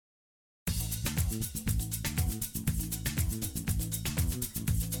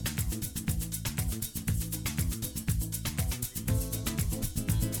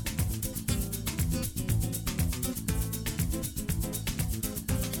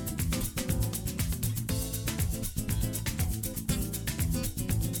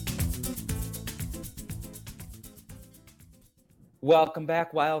Welcome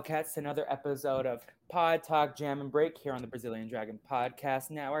back, Wildcats, to another episode of Pod Talk Jam and Break here on the Brazilian Dragon Podcast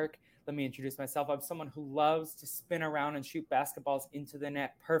Network. Let me introduce myself. I'm someone who loves to spin around and shoot basketballs into the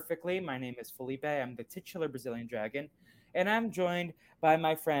net perfectly. My name is Felipe. I'm the titular Brazilian Dragon, and I'm joined by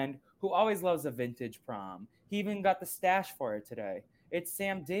my friend who always loves a vintage prom. He even got the stash for it today. It's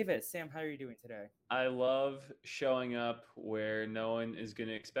Sam Davis. Sam, how are you doing today? I love showing up where no one is going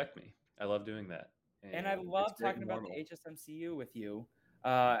to expect me. I love doing that. And I love talking about the HSMCU with you.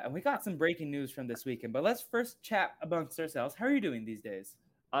 And we got some breaking news from this weekend. But let's first chat amongst ourselves. How are you doing these days?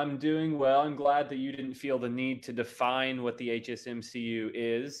 I'm doing well. I'm glad that you didn't feel the need to define what the HSMCU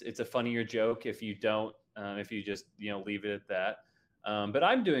is. It's a funnier joke if you don't, if you just leave it at that. But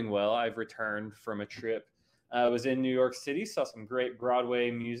I'm doing well. I've returned from a trip. I was in New York City, saw some great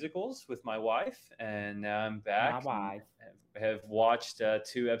Broadway musicals with my wife, and now I'm back. My wife. Have watched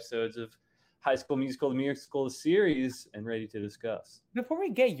 2 episodes of High School Musical, the musical series, and ready to discuss. Before we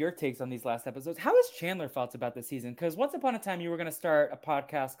get your takes on these last episodes, how has Chandler felt about this season? Because once upon a time, you were going to start a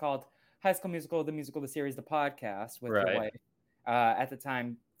podcast called High School Musical, the series, the podcast with your wife. At the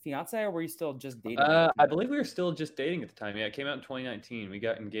time, fiance, or were you still just dating? I believe we were still just dating at the time. Yeah, it came out in 2019. We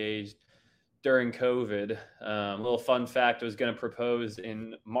got engaged during COVID. A little fun fact, I was going to propose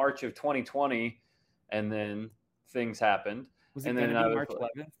in March of 2020, and then things happened. Was it going to be March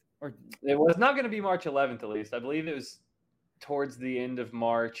 11th? Or it was not going to be March 11th, at least. I believe it was towards the end of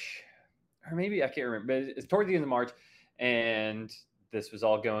March, or maybe I can't remember, but it's towards the end of March, and this was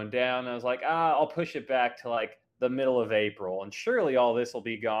all going down. I was like, I'll push it back to like the middle of April, and surely all this will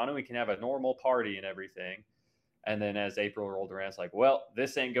be gone, and we can have a normal party and everything. And then as April rolled around, it's like, well,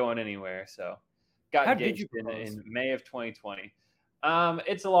 this ain't going anywhere. So got engaged in May of 2020.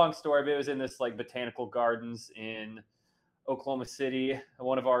 It's a long story, but it was in this like botanical gardens in Oklahoma City.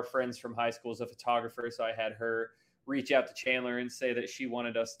 One of our friends from high school is a photographer, so I had her reach out to Chandler and say that she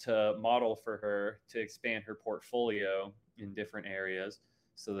wanted us to model for her to expand her portfolio in different areas.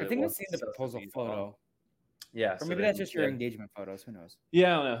 So that I think I've seen the proposal photo. Yeah. Or maybe that's just your engagement photos. Who knows?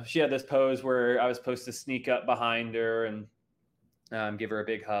 Yeah, I don't know. She had this pose where I was supposed to sneak up behind her and give her a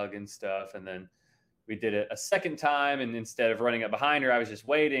big hug and stuff. And then we did it a second time, and instead of running up behind her, I was just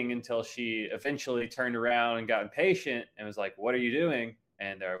waiting until she eventually turned around and got impatient and was like, "What are you doing?"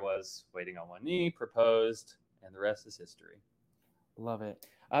 And there I was, waiting on one knee, proposed, and the rest is history. Love it.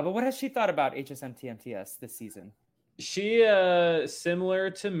 But what has she thought about HSMTMTS this season? She, similar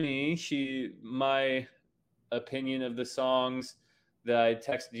to me, my opinion of the songs that I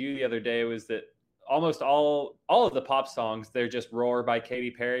texted you the other day was that almost all of the pop songs, they're just Roar by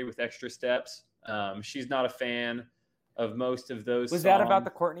Katy Perry with extra steps. She's not a fan of most of those songs. Was that about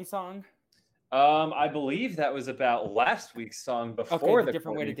the Courtney song? I believe that was about last week's song before the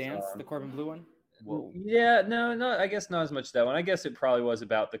Different Courtney Way to Dance, song. the Corbin Bleu one? Whoa. Yeah, no, I guess not as much that one. I guess it probably was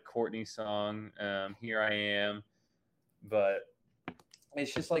about the Courtney song, Here I Am. But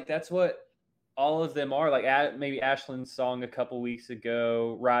it's just like that's what all of them are. Like maybe Ashlyn's song a couple weeks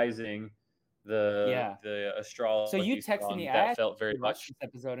ago, Rising. The astrology. So you texted song, me. That felt very much this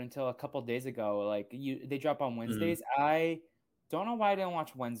episode until a couple days ago. Like they drop on Wednesdays. Mm-hmm. I don't know why I didn't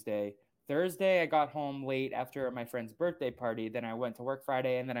watch Wednesday. Thursday I got home late after my friend's birthday party. Then I went to work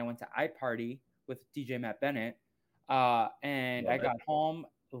Friday, and then I went to iParty with DJ Matt Bennett. And I got home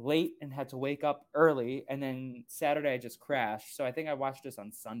late and had to wake up early. And then Saturday I just crashed. So I think I watched this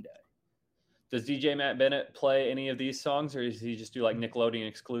on Sunday. Does DJ Matt Bennett play any of these songs, or does he just do like Nickelodeon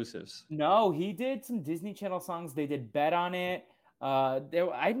exclusives? No, he did some Disney Channel songs. They did Bet on It. I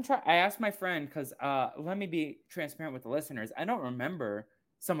asked my friend because let me be transparent with the listeners. I don't remember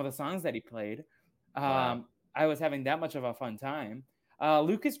some of the songs that he played. Wow. I was having that much of a fun time.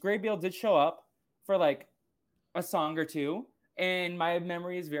 Lucas Grabeel did show up for like a song or two, and my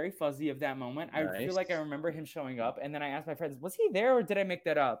memory is very fuzzy of that moment. Nice. I feel like I remember him showing up, and then I asked my friends, was he there or did I make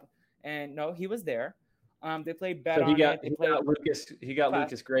that up? And no, he was there. They played Bet on It. He got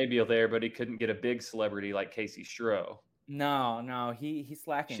Lucas Grabeel there, but he couldn't get a big celebrity like Casey Stroh. No, he's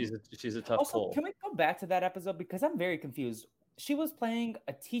slacking. She's a tough pull. Can we go back to that episode because I'm very confused? She was playing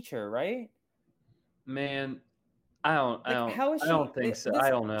a teacher, right? Man, I don't think so. I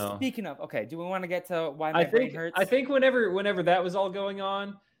don't know. Speaking of, okay, do we want to get to why my brain hurts? I think whenever that was all going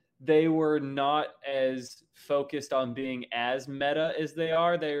on, they were not as focused on being as meta as they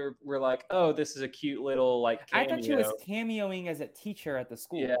are. They were like, oh, this is a cute little like I thought she was cameo. cameoing as a teacher at the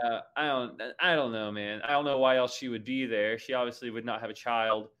school. Yeah, I don't know, man. I don't know why else she would be there. She obviously would not have a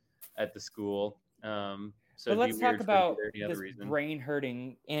child at the school. So But it'd be let's talk weird for her to be about there any other this reason. brain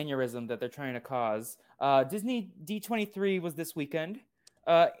hurting aneurysm that they're trying to cause. Disney D23 was this weekend.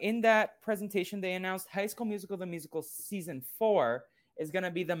 In that presentation, they announced High School Musical: The Musical Season 4 is going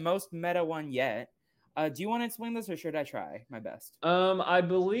to be the most meta one yet. Do you want to explain this, or should I try my best? I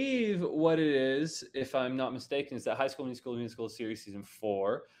believe what it is, if I'm not mistaken, is that High School Musical Series Season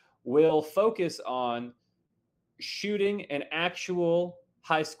 4 will focus on shooting an actual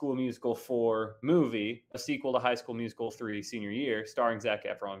High School Musical 4 movie, a sequel to High School Musical 3 Senior Year, starring Zac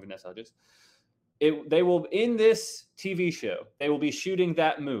Efron and Vanessa Hudgens. They will, in this TV show, they will be shooting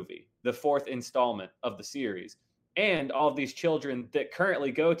that movie, the fourth installment of the series. And all of these children that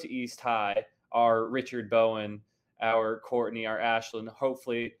currently go to East High are Richard Bowen, our Courtney, our Ashlyn,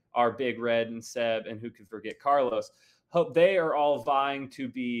 hopefully our Big Red and Seb, and who could forget Carlos. Hope they are all vying to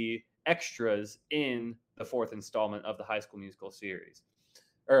be extras in the fourth installment of the High School Musical series.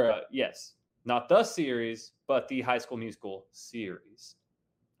 Yes, not the series, but the High School Musical series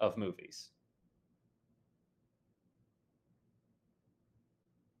of movies.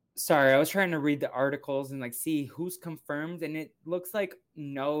 Sorry, I was trying to read the articles and like see who's confirmed, and it looks like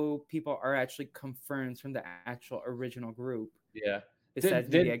no people are actually confirmed from the actual original group. Yeah. Besides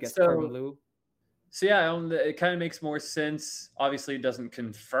maybe I guess Corbin Blue. So yeah, it kind of makes more sense. Obviously, it doesn't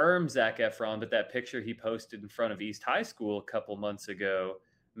confirm Zac Efron, but that picture he posted in front of East High School a couple months ago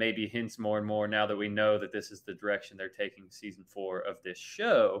maybe hints more and more, now that we know that this is the direction they're taking season 4 of this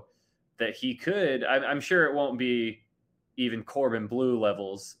show, that he could. I'm sure it won't be even Corbin Blue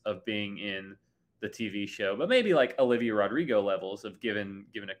levels of being in the TV show, but maybe like Olivia Rodrigo levels of given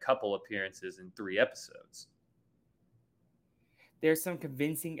a couple appearances in 3 episodes. There's some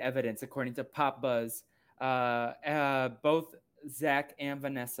convincing evidence, according to Pop Buzz. Both Zach and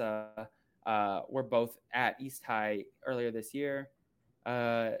Vanessa were both at East High earlier this year.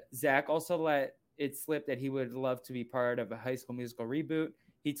 Zach also let it slip that he would love to be part of a High School Musical reboot.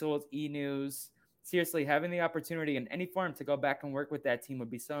 He told E! News, seriously, having the opportunity in any form to go back and work with that team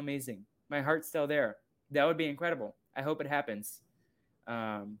would be so amazing. My heart's still there. That would be incredible. I hope it happens.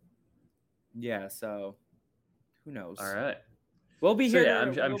 Yeah, so who knows? All right. We'll be here.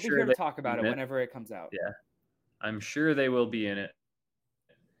 I'm sure here to talk about it whenever it comes out. Yeah, I'm sure they will be in it.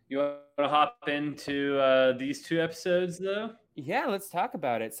 You want to hop into these 2 episodes, though? Yeah, let's talk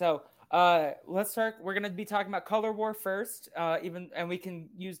about it. So let's start. We're going to be talking about Color War first, and we can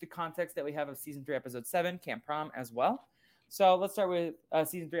use the context that we have of Season 3, Episode 7, Camp Prom, as well. So let's start with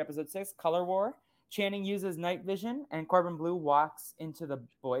Season 3, Episode 6, Color War. Channing uses night vision, and Corbin Blue walks into the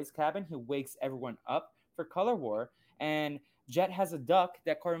boys' cabin. He wakes everyone up for Color War, and Jet has a duck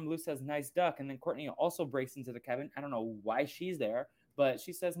that Corbin Blue says, nice duck. And then Courtney also breaks into the cabin. I don't know why she's there, but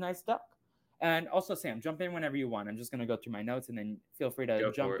she says, nice duck. And also, Sam, jump in whenever you want. I'm just going to go through my notes, and then feel free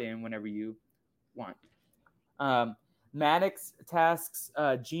to jump in whenever you want. Maddox tasks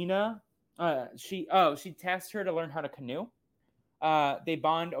Gina. She tasks her to learn how to canoe. They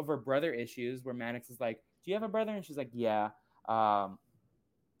bond over brother issues, where Maddox is like, do you have a brother? And she's like, yeah. And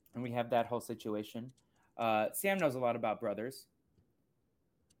we have that whole situation. Sam knows a lot about brothers.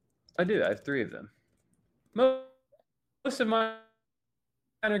 I do. I have 3 of them. Most of mine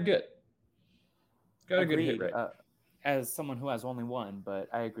are good. Got Agreed. A good hit rate. As someone who has only one, but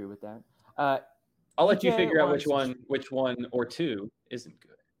I agree with that. I'll let you figure out which one or 2 isn't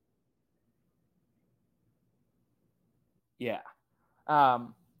good. Yeah.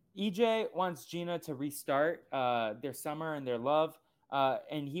 EJ wants Gina to restart their summer and their love.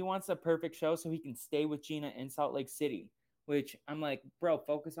 And he wants a perfect show so he can stay with Gina in Salt Lake City, which I'm like, bro,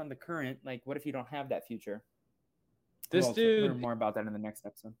 focus on the current. Like, what if you don't have that future? This dude, learn more about that in the next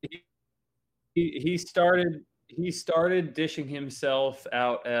episode. He started dishing himself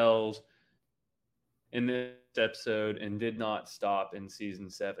out L's in this episode and did not stop in season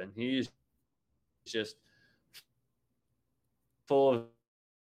 7. He's just full of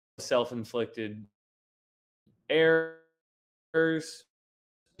self-inflicted errors.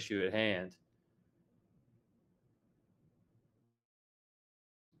 Issue at hand.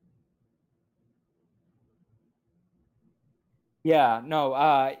 Yeah, no.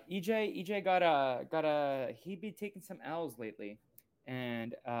 EJ got a he'd be taking some L's lately,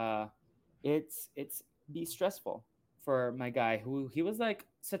 and it's be stressful for my guy who he was like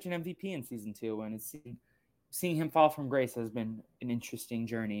such an MVP in season 2, and seeing him fall from grace has been an interesting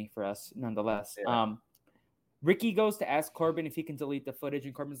journey for us nonetheless. Yeah. Ricky goes to ask Corbin if he can delete the footage,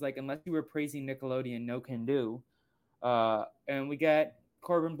 and Corbin's like, unless you were praising Nickelodeon, no can do. And we get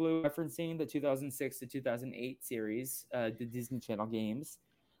Corbin Bleu referencing the 2006 to 2008 series, the Disney Channel games.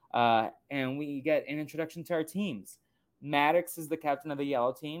 And we get an introduction to our teams. Maddox is the captain of the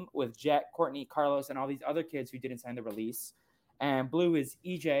yellow team with Jet, Courtney, Carlos, and all these other kids who didn't sign the release. And Blue is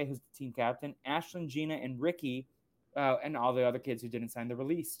EJ, who's the team captain, Ashlyn, Gina, and Ricky, and all the other kids who didn't sign the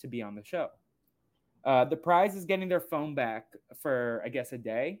release to be on the show. The prize is getting their phone back for, I guess, a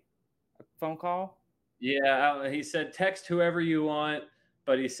day, a phone call. Yeah, he said text whoever you want,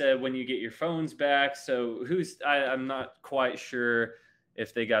 but he said when you get your phones back. So I'm not quite sure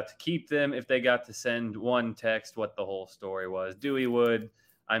if they got to keep them, if they got to send one text, what the whole story was. Dewey Wood,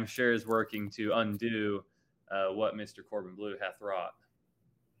 I'm sure, is working to undo what Mr. Corbin Bleu hath wrought.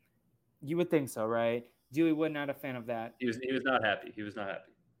 You would think so, right? Dewey Wood, not a fan of that. He was not happy. He was not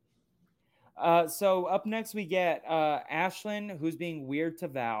happy. So up next we get Ashlyn, who's being weird to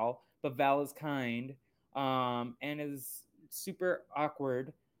Val, but Val is kind and is super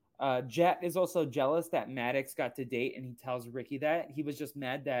awkward. Jet is also jealous that Maddox got to date, and he tells Ricky that. He was just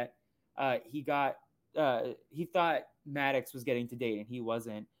mad that he thought Maddox was getting to date, and he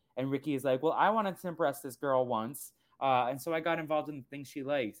wasn't. And Ricky is like, well, I wanted to impress this girl once, and so I got involved in the things she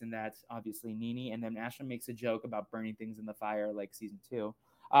likes, and that's obviously Nene. And then Ashlyn makes a joke about burning things in the fire, like season 2.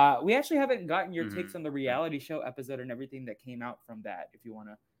 We actually haven't gotten your takes on the reality show episode and everything that came out from that. If you want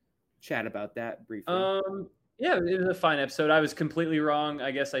to chat about that briefly. Yeah, it was a fine episode. I was completely wrong.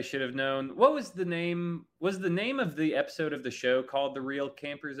 I guess I should have known. What was the name? Was the name of the episode of the show called "The Real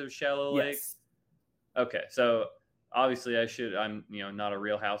Campers of Shallow Lake"? Yes. Okay, so obviously I'm not a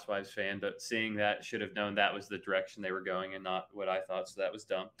Real Housewives fan, but seeing that, should have known that was the direction they were going and not what I thought. So that was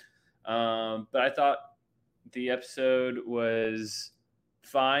dumb. But I thought the episode was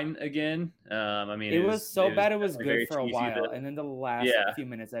fine again. I mean, it was bad it was good for a while, but, and then the last few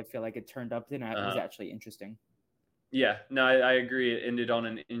minutes I feel like it turned up, and it was actually interesting. Yeah, no, I agree. It ended on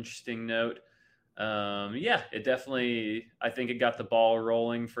an interesting note. It definitely, I think it got the ball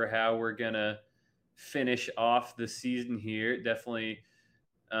rolling for how we're gonna finish off the season here. It definitely,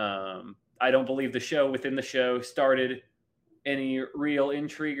 I don't believe the show within the show started any real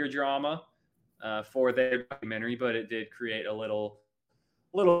intrigue or drama for their documentary, but it did create a little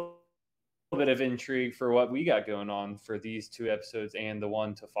bit of intrigue for what we got going on for these 2 episodes and the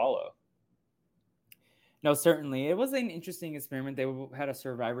one to follow. No, certainly. It was an interesting experiment. They had a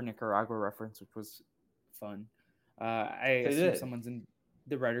Survivor Nicaragua reference, which was fun. I assume someone's in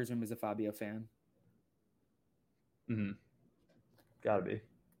the writer's room is a Fabio fan. Mm-hmm. Gotta be.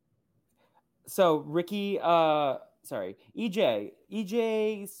 So Ricky, EJ's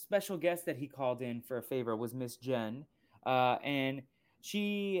special guest that he called in for a favor was Miss Jen. And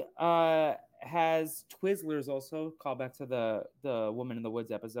she has Twizzlers also, call back to the Woman in the Woods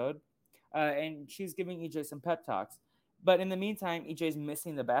episode. And she's giving EJ some pep talks. But in the meantime, EJ's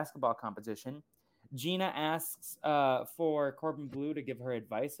missing the basketball competition. Gina asks for Corbin Bleu to give her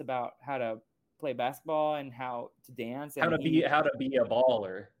advice about how to play basketball and how to dance. And how to be a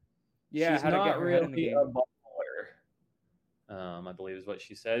baller. Yeah, she's not really a baller. I believe is what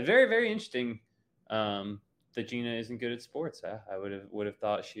she said. Very, very interesting. That Gina isn't good at sports. I would have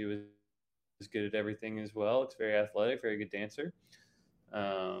thought she was good at everything as well. It's very athletic, very good dancer.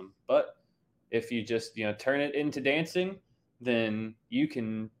 But if you just turn it into dancing, then you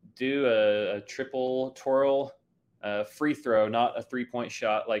can do a triple twirl, free throw, not a 3-point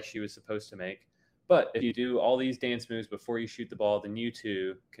shot like she was supposed to make. But if you do all these dance moves before you shoot the ball, then you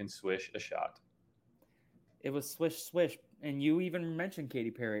too can swish a shot. It was swish swish, and you even mentioned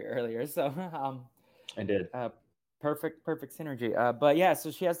Katy Perry earlier, so I did. Perfect synergy. But yeah,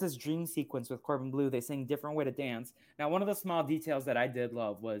 so she has this dream sequence with Corbin Bleu. They sing different way to dance. Now, one of the small details that I did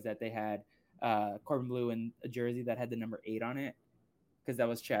love was that they had Corbin Bleu in a jersey that had the number 8 on it, because that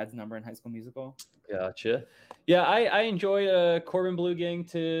was Chad's number in High School Musical. Gotcha. Yeah, I enjoy Corbin Bleu getting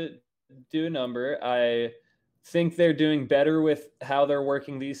to do a number. I think they're doing better with how they're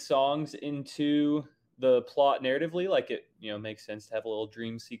working these songs into the plot narratively. Like it, makes sense to have a little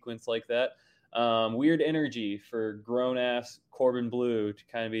dream sequence like that. Weird energy for grown-ass Corbin Bleu to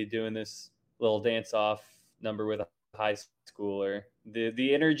kind of be doing this little dance-off number with a high schooler.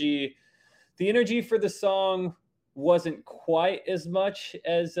 The energy for the song wasn't quite as much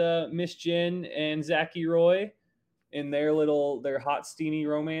as Miss Jen and Zachy Roy in their hot steamy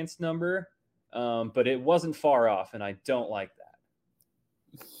romance number, but it wasn't far off, and I don't like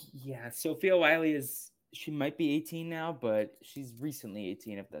that. Yeah, Sophia Wiley she might be 18 now, but she's recently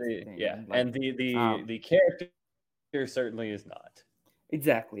 18, if that's the thing. Yeah, and the character certainly is not.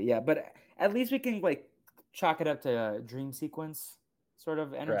 Exactly, yeah, but at least we can chalk it up to a dream sequence sort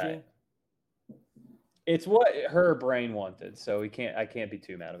of energy. Right. It's what her brain wanted, so I can't be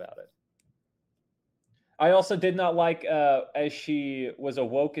too mad about it. I also did not like as she was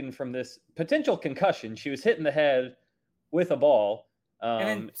awoken from this potential concussion. She was hit in the head with a ball.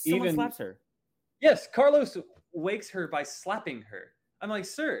 And then someone slaps her. Yes, Carlos wakes her by slapping her. I'm like,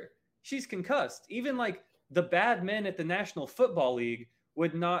 sir, she's concussed. Even like the bad men at the National Football League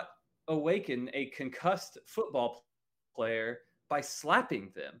would not awaken a concussed football player by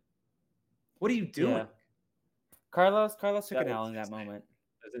slapping them. What are you doing? Yeah. Carlos took That an L was in that insane. moment.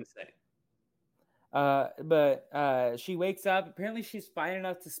 That was insane. But she wakes up. Apparently, she's fine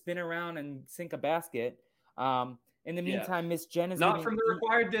enough to spin around and sink a basket. In the meantime, Miss Jen is not eating. from the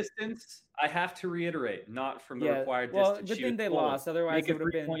required distance. I have to reiterate, not from the required well, distance. Good thing they lost. Otherwise, it would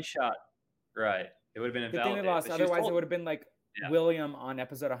have been 3-point shot. Right. It would have been good thing they invalidated. lost. Otherwise, it would have been like Yeah. William on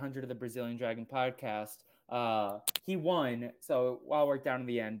episode 100 of the Brazilian Dragon podcast. He won, so all worked out in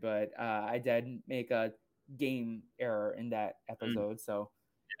the end. But I did make a game error in that episode, so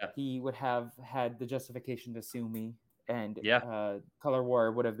he would have had the justification to sue me, and Color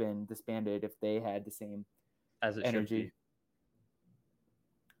War would have been disbanded if they had the same as it energy. should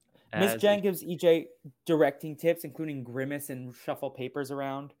be. Miss Jen gives EJ directing tips, including grimace and shuffle papers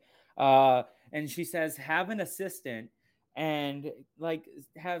around. And she says, have an assistant, and like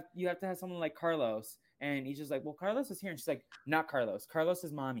you have to have someone like Carlos. And EJ's like, well, Carlos is here. And she's like, not Carlos. Carlos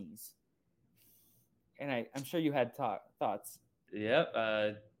is mommy's. And I'm sure you had thoughts. Yep.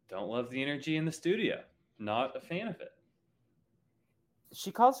 Don't love the energy in the studio. Not a fan of it. She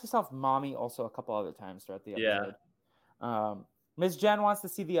calls herself mommy also a couple other times throughout the episode. Ms. Jen wants to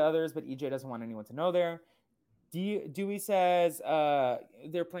see the others, but EJ doesn't want anyone to know there. Dewey says,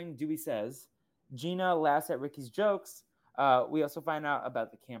 they're playing Dewey Says. Gina laughs at Ricky's jokes. We also find out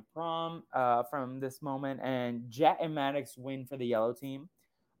about the camp prom from this moment, and Jet and Maddox win for the yellow team.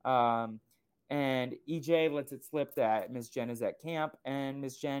 And EJ lets it slip that Miss Jen is at camp, and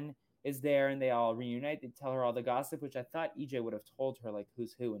Miss Jen is there, and they all reunite. They tell her all the gossip, which I thought EJ would have told her, like,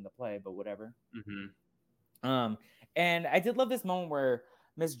 who's who in the play, but whatever. Mm-hmm. And I did love this moment where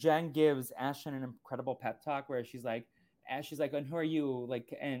Miss Jen gives Ashlyn an incredible pep talk where she's like, and who are you?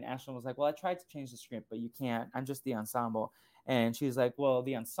 Like, and Ashlyn was like, well, I tried to change the script, but you can't. I'm just the ensemble. And she's like, well,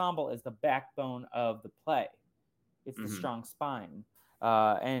 the ensemble is the backbone of the play. It's the strong spine.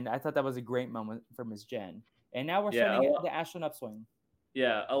 And I thought that was a great moment for Miss Jen. And now we're starting the Ashlyn upswing.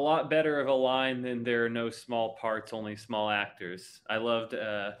 Yeah, a lot better of a line than there are no small parts, only small actors. I loved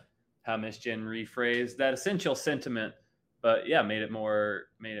how Miss Jen rephrased that essential sentiment, but made it more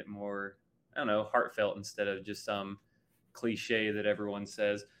I don't know, heartfelt instead of just some cliche that everyone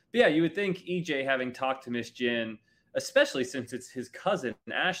says. But you would think EJ, having talked to Miss Jen, especially since it's his cousin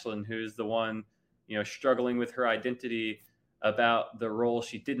Ashlyn who's the one struggling with her identity about the role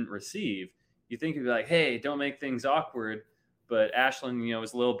she didn't receive, you think he'd be like, hey, don't make things awkward. But Ashlyn,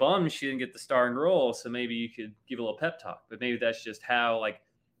 was a little bummed she didn't get the starring role, so maybe you could give a little pep talk. But maybe that's just how like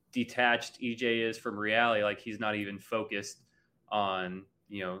detached EJ is from reality. Like he's not even focused on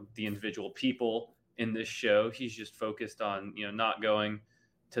the individual people in this show. He's just focused on not going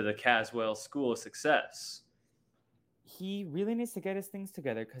to the Caswell School of Success. He really needs to get his things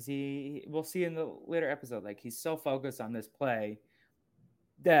together because we'll see in the later episode, like he's so focused on this play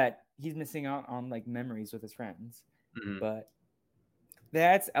that he's missing out on like memories with his friends. Mm-hmm. But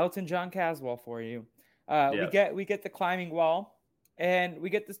that's Elton John Caswell for you. We get the climbing wall, and we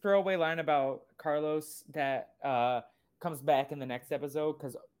get this throwaway line about Carlos that comes back in the next episode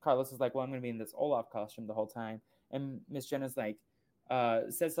because Carlos is like, well, I'm going to be in this Olaf costume the whole time. And Miss Jen is like,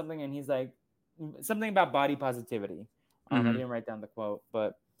 says something, and he's like, something about body positivity. I didn't write down the quote,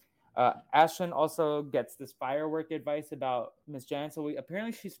 but Ashlyn also gets this firework advice about Miss Jen. So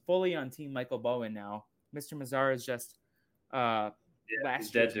apparently she's fully on Team Michael Bowen now. Mr. Mazzara is just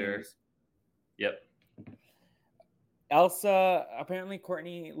last dead year's news. Yep. Elsa, apparently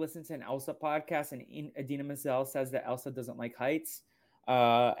Courtney listens to an Elsa podcast, and Idina Menzel says that Elsa doesn't like heights.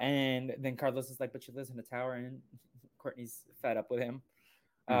 And then Carlos is like, but she lives in a tower, and Courtney's fed up with him.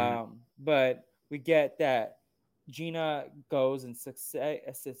 But we get that Gina goes and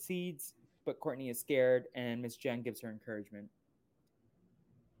succeeds, but Courtney is scared, and Miss Jen gives her encouragement.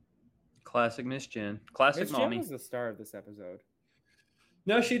 Classic Miss Jen. Classic Miss mommy. Jen was the star of this episode.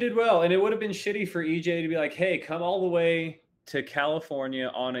 No, she did well. And it would have been shitty for EJ to be like, hey, come all the way to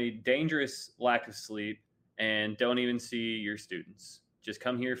California on a dangerous lack of sleep and don't even see your students. Just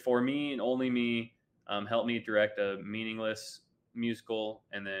come here for me and only me. Help me direct a meaningless musical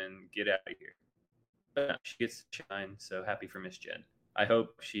and then get out of here. But no, she gets to shine, so happy for Miss Jen. I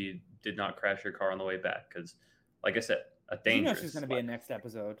hope she did not crash her car on the way back because, like I said, a You know she's dangerous. going to be in next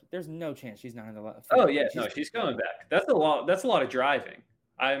episode. There's no chance she's not in the Oh finale. yeah, no, she's coming back. That's a lot. That's a lot of driving.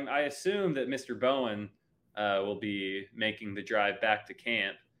 I assume that Mr. Bowen will be making the drive back to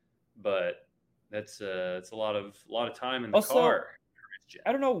camp, but that's a lot of time in the Also, car.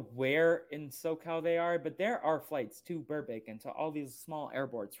 I don't know where in SoCal they are, but there are flights to Burbank and to all these small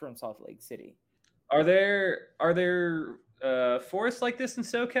airports from Salt Lake City. Are there forests like this in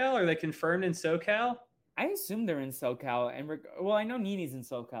SoCal? Are they confirmed in SoCal? I assume they're in SoCal, and well, I know Nini's in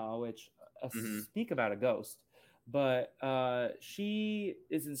SoCal, which speak about a ghost, but she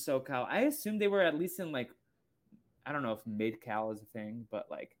is in SoCal. I assume they were at least in like, I don't know if Mid-Cal is a thing, but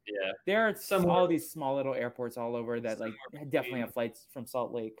like, Yeah, there are somewhere, all these small little airports all over that like definitely have flights from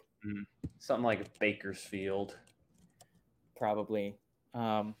Salt Lake. something like Bakersfield. Probably.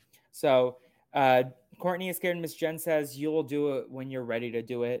 So Courtney is scared. Miss Jen says you'll do it when you're ready to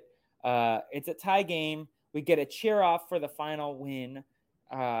do it. It's a tie game. We get a cheer off for the final win.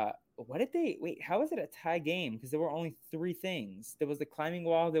 What did they wait? How is it a tie game? Because there were only 3 things. There was the climbing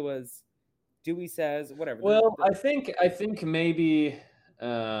wall. There was Dewey says whatever. Well, I think maybe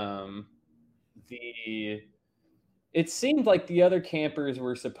it seemed like the other campers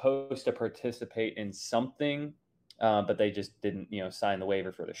were supposed to participate in something, but they just didn't, sign the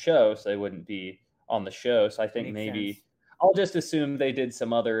waiver for the show, so they wouldn't be on the show. So I think Makes maybe sense. I'll just assume they did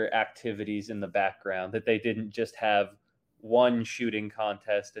some other activities in the background, that they didn't just have one shooting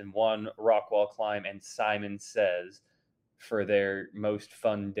contest and one rock wall climb and Simon Says for their most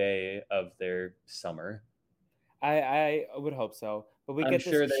fun day of their summer. I would hope so. But we I'm get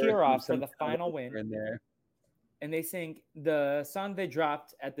sure this there cheer was off for some the final win. in there. And they sing the song they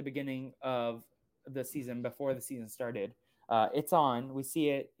dropped at the beginning of the season before the season started. It's on. We see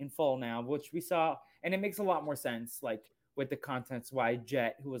it in full now, which we saw, and it makes a lot more sense, like with the contents why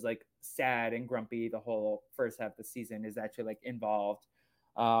Jet, who was like sad and grumpy the whole first half of the season, is actually like involved.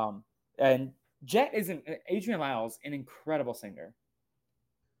 And Jet isn't Adrian Lyle's an incredible singer.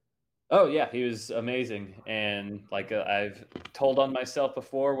 Oh yeah, he was amazing, and like I've told on myself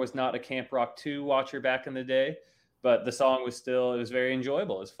before, was not a Camp Rock 2 watcher back in the day, but the song was still, it was very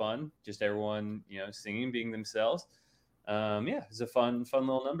enjoyable. It was fun, just everyone singing, being themselves. Yeah, it was a fun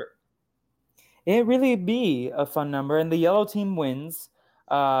little number. It really be a fun number, and the yellow team wins.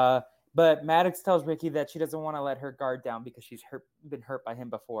 But Maddox tells Ricky that she doesn't want to let her guard down because she's been hurt by him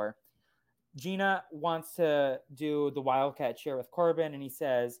before. Gina wants to do the Wildcat cheer with Corbin, and he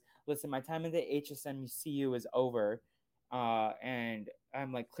says, listen, my time in the HSMCU is over. And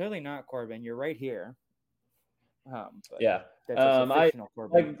I'm like, clearly not, Corbin. You're right here. Yeah. That's also fictional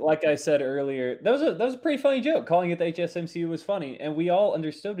Corbin. Like I said earlier, that was a pretty funny joke. Calling it the HSMCU was funny, and we all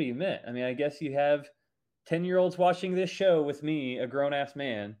understood what he meant. I mean, I guess you have 10-year-olds watching this show with me, a grown-ass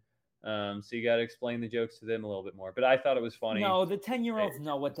man. So you got to explain the jokes to them a little bit more. But I thought it was funny. No, the 10-year-olds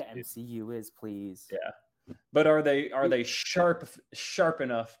know what the MCU is, please. Yeah. But are they sharp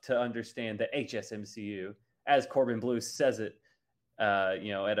enough to understand the HSMCU as Corbin Blue says it,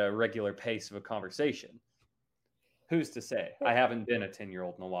 at a regular pace of a conversation? Who's to say? I haven't been a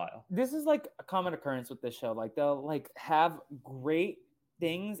 10-year-old in a while. This is like a common occurrence with this show. Like they'll like have great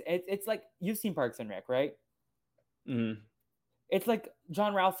things. It's like you've seen Parks and Rec, right? Mm-hmm. It's like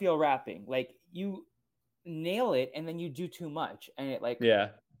John Ralphio rapping. Like you nail it, and then you do too much, and it like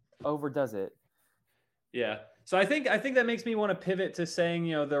overdoes it. Yeah. So I think that makes me want to pivot to saying,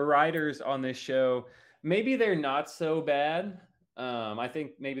 the writers on this show, maybe they're not so bad. I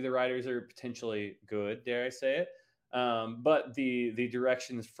think maybe the writers are potentially good, dare I say it. But the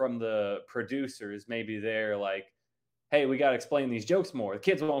directions from the producers, maybe they're like, hey, we got to explain these jokes more. The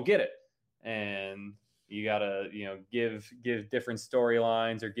kids won't get it. And you got to, give different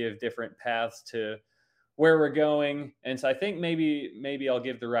storylines or give different paths to where we're going. And so I think maybe I'll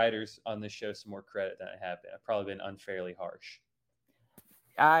give the writers on this show some more credit than I have been. I've probably been unfairly harsh.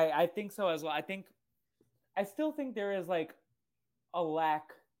 I think so as well. I still think there is like a lack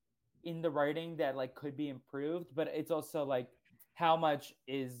in the writing that like could be improved, but it's also like how much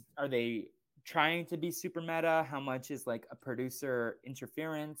are they trying to be super meta? How much is like a producer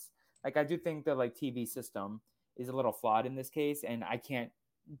interference? Like I do think the like TV system is a little flawed in this case, and I can't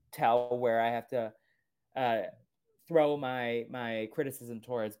tell where I have to throw my criticism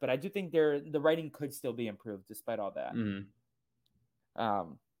towards, but I do think the writing could still be improved despite all that.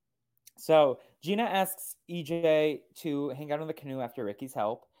 Mm-hmm. So Gina asks EJ to hang out in the canoe after Ricky's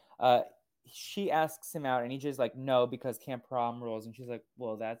help. She asks him out, and EJ's like, no, because Camp Prom rules. And she's like,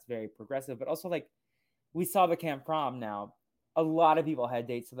 well, that's very progressive. But also, like, we saw the Camp Prom now. a lot of people had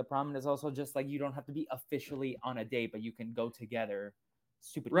dates to the prom, and it's also just like you don't have to be officially on a date, but you can go together.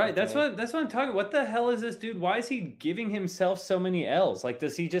 Stupid Right. EJ. That's what I'm talking. What the hell is this dude? Why is he giving himself so many L's? Like,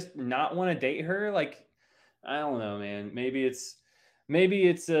 does he just not want to date her? Like, I don't know, man. Maybe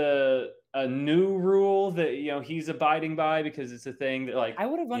it's a new rule that he's abiding by because it's a thing that I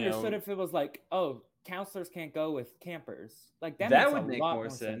would have understood if it was like, oh, counselors can't go with campers. Like that that makes a would make lot more more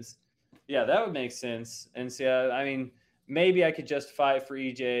sense. sense. Yeah, that would make sense. And so, I mean, maybe I could justify it for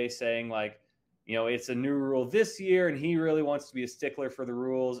EJ saying like, it's a new rule this year, and he really wants to be a stickler for the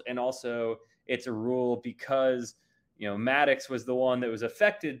rules, and also it's a rule because Maddox was the one that was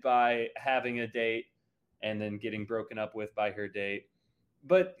affected by having a date and then getting broken up with by her date.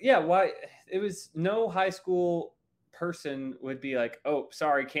 But yeah, why it was no high school person would be like, oh,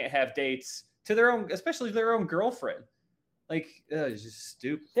 sorry, can't have dates to their own, especially their own girlfriend. Like, it's just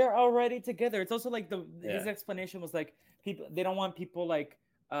stupid. They're already together. It's also like his Yeah. explanation was like people they don't want people like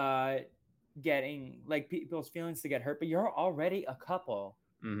getting like people's feelings to get hurt, but you're already a couple.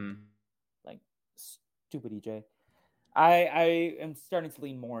 Mm-hmm. Like stupid EJ. I am starting to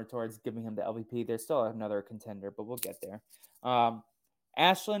lean more towards giving him the LVP. There's still another contender, but we'll get there.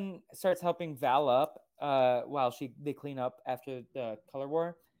 Ashlyn starts helping Val up while they clean up after the color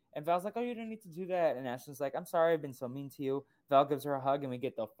war. And Val's like, oh, you don't need to do that. And Ashlyn's like, I'm sorry, I've been so mean to you. Val gives her a hug, and we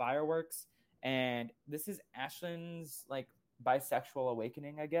get the fireworks. And this is Ashlyn's like bisexual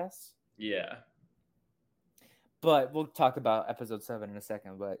awakening, I guess. Yeah. But we'll talk about episode 7 in a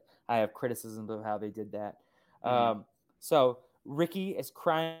second. But I have criticisms of how they did that. So Ricky is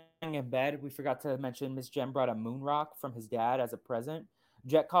crying in bed. We forgot to mention Miss Jen brought a moon rock from his dad as a present.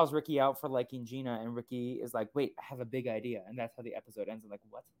 Jet calls Ricky out for liking Gina, and Ricky is like, wait, I have a big idea. And that's how the episode ends. I'm like,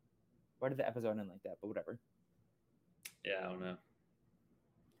 what? Why did the episode end like that? But whatever. Yeah, I don't know.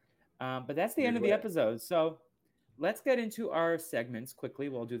 But that's the end of the episode. So let's get into our segments quickly.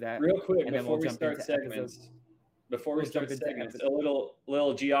 We'll do that real quick, and then we'll jump into segments. Before we start segments, a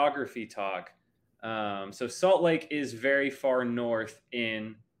little geography talk. So Salt Lake is very far north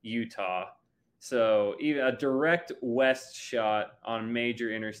in Utah. So even a direct west shot on major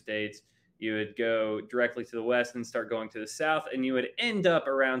interstates, you would go directly to the west and start going to the south, and you would end up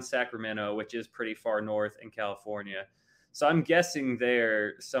around Sacramento, which is pretty far north in California. So I'm guessing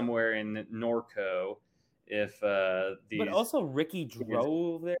they're somewhere in Norco. If these, but also Ricky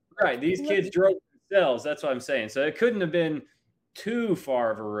drove there, right? These kids drove themselves. That's what I'm saying. So it couldn't have been too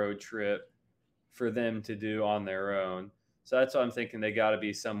far of a road trip for them to do on their own. So that's why I'm thinking they got to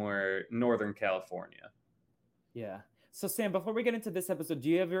be somewhere Northern California. Yeah. So Sam, before we get into this episode, do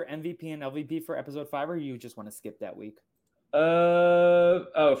you have your MVP and LVP for episode 5, or you just want to skip that week?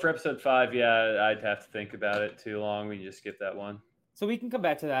 For episode 5, yeah, I'd have to think about it too long. We can just skip that one. So we can come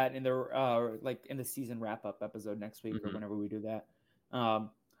back to that in the in the season wrap up episode next week or whenever we do that.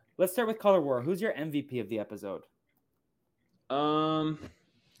 Let's start with Color War. Who's your MVP of the episode? I'll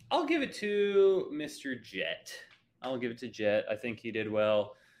give it to Mr. Jet. I'll give it to Jet. I think he did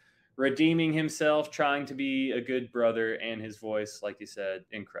well, redeeming himself, trying to be a good brother, and his voice, like you said,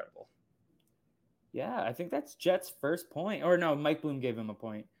 incredible. Yeah, I think that's Jet's first point. Or no, Mike Bloom gave him a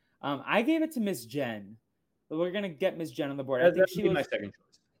point. I gave it to Miss Jen. But we're gonna get Miss Jen on the board. I think she was my second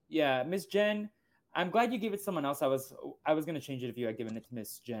choice. Yeah, Miss Jen. I'm glad you gave it to someone else. I was gonna change it if you had given it to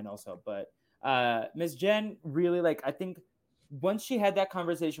Miss Jen also, but Miss Jen really I think once she had that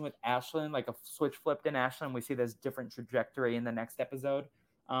conversation with Ashlyn, like a switch flipped in Ashlyn, we see this different trajectory in the next episode.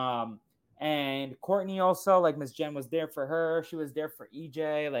 And Courtney also, Miss Jen was there for her. She was there for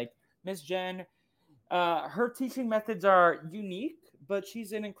EJ. Miss Jen, her teaching methods are unique, but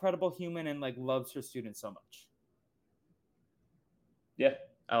she's an incredible human and loves her students so much. Yeah,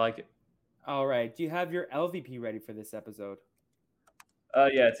 I like it. All right. Do you have your LVP ready for this episode?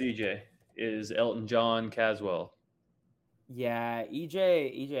 Yeah, it's EJ. Is Elton John Caswell. Yeah,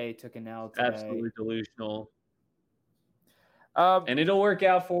 EJ took an L today. Absolutely delusional. And it'll work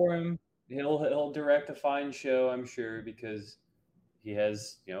out for him. He'll direct a fine show, I'm sure, because he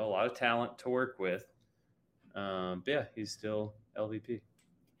has a lot of talent to work with. But yeah, he's still LVP.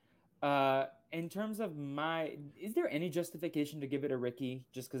 In terms of is there any justification to give it a Ricky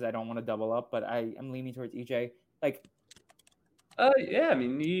just because I don't want to double up, but I am leaning towards EJ? Yeah, I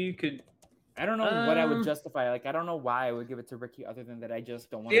mean, you could. I don't know what I would justify. I don't know why I would give it to Ricky other than that I just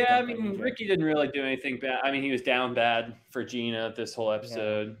don't want to. Yeah, I mean, Ricky didn't really do anything bad. I mean, he was down bad for Gina this whole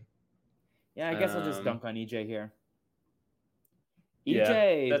episode. Yeah, I guess I'll just dunk on EJ here.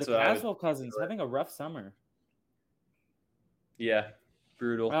 EJ, the Caswell cousins, having a rough summer. Yeah,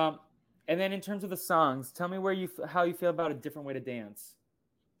 brutal. And then in terms of the songs, tell me how you feel about A Different Way to Dance.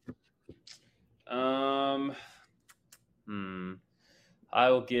 I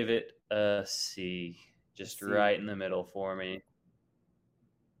will give it a C. Just right in the middle for me.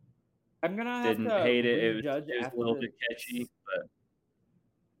 I'm gonna have Didn't to hate it. rejudge It was a after little bit catchy, but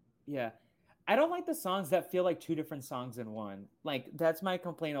yeah. I don't like the songs that feel like two different songs in one. Like that's my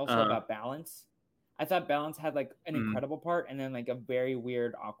complaint also about Balance. I thought Balance had like an incredible part and then like a very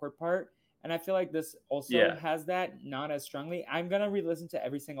weird, awkward part. And I feel like this also has that, not as strongly. I'm gonna re-listen to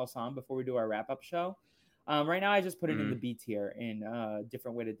every single song before we do our wrap-up show. Right now, I just put it in the B tier in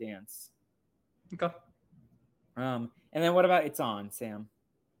Different Way to Dance. Okay. And then what about It's On, Sam?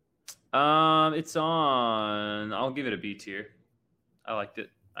 It's On. I'll give it a B tier. I liked it.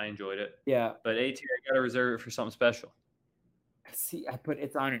 I enjoyed it. Yeah. But A tier, I gotta reserve it for something special. See, I put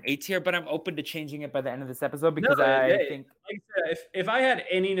It's On an A tier, but I'm open to changing it by the end of this episode because I think, like I said, if I had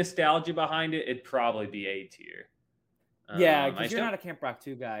any nostalgia behind it, it'd probably be A tier. Yeah, because you're not a Camp Rock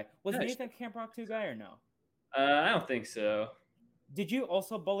 2 guy. Was Nathan a Camp Rock 2 guy or no? I don't think so. Did you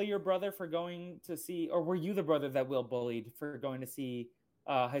also bully your brother for going to see, or were you the brother that Will bullied for going to see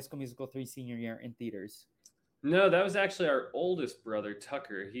High School Musical 3 senior year in theaters? No, that was actually our oldest brother,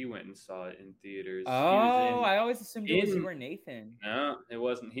 Tucker. He went and saw it in theaters. Oh, I always assumed it was you or Nathan. No, it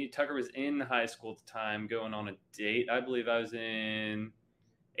wasn't. Tucker was in high school at the time, going on a date. I believe I was in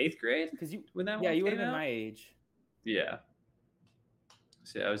 8th grade. Because you, when that yeah, one you would came have been out? my age. Yeah.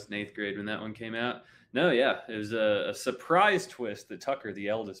 So I was in 8th grade when that one came out. No, yeah, it was a surprise twist that Tucker, the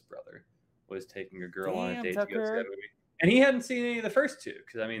eldest brother, was taking a girl on a date to go see that movie. And he hadn't seen any of the first two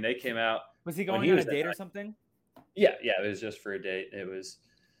because, I mean, they came out. Was he going on a date or something? Yeah, it was just for a date. It was,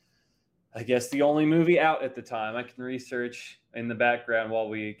 I guess, the only movie out at the time. I can research in the background while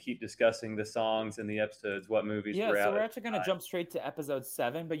we keep discussing the songs and the episodes, what movies were out. Yeah, so we're actually going to jump straight to episode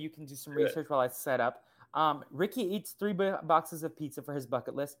 7, but you can do some research while I set up. Ricky eats 3 boxes of pizza for his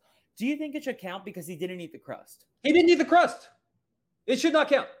bucket list. Do you think it should count because he didn't eat the crust? He didn't eat the crust. It should not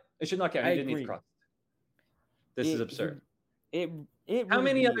count. It should not count. He didn't eat the crust. This is absurd. How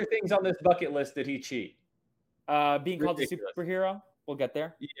many other things on this bucket list did he cheat? Being called a superhero. We'll get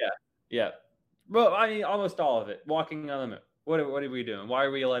there. Yeah. Well, I mean, almost all of it. Walking on the moon. What are we doing? Why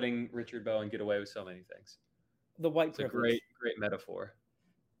are we letting Richard Bowen get away with so many things? The white privilege. A great metaphor.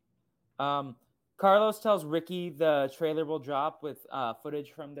 Carlos tells Ricky the trailer will drop with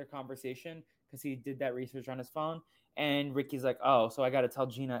footage from their conversation because he did that research on his phone. And Ricky's like, oh, so I got to tell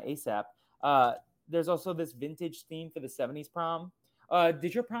Gina ASAP. There's also this vintage theme for the 70s prom.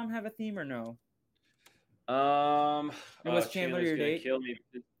 Did your prom have a theme or no? Was Chandler your date? Kill me.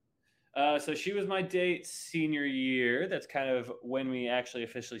 So she was my date senior year. That's kind of when we actually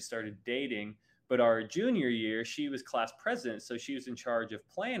officially started dating. But our junior year, she was class president, so she was in charge of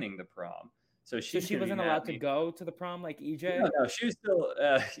planning the prom. So she wasn't allowed to go to the prom like EJ? No, she was still,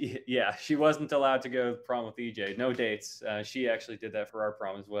 yeah, she wasn't allowed to go to the prom with EJ. No dates. She actually did that for our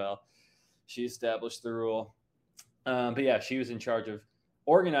prom as well. She established the rule. But yeah, she was in charge of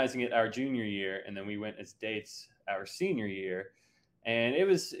organizing it our junior year, and then we went as dates our senior year. And it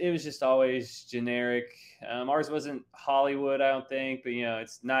was just always generic. Ours wasn't Hollywood, I don't think, but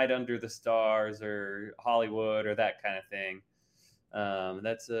it's Night Under the Stars or Hollywood or that kind of thing.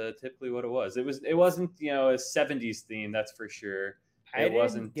 That's typically what it was. It wasn't a 70s theme, that's for sure. I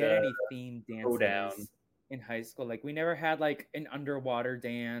didn't get any theme dances in high school. Like we never had like an underwater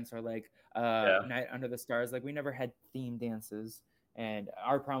dance or like Night Under the Stars. Like we never had theme dances, and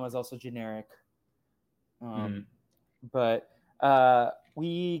our prom was also generic. But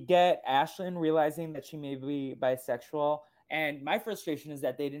we get Ashlyn realizing that she may be bisexual, and my frustration is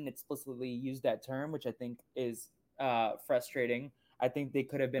that they didn't explicitly use that term, which I think is frustrating. I think they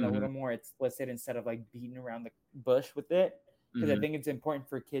could have been a little more explicit instead of like beating around the bush with it, because I think it's important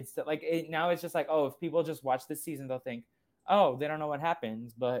for kids to like it. Now it's just like, oh, if people just watch this season, they'll think, oh, they don't know what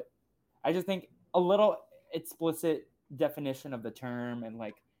happens. But I just think a little explicit definition of the term, and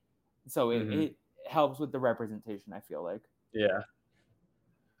like so it helps with the representation, I feel like.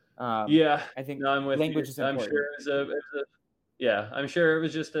 I think I'm with language you. is important. I'm sure it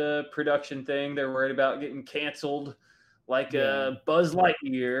was just a production thing. They're worried about getting canceled like Buzz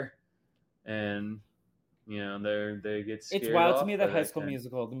Lightyear, and they get scared. It's wild to me that High School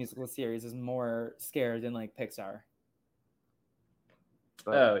Musical, the musical series, is more scared than like Pixar.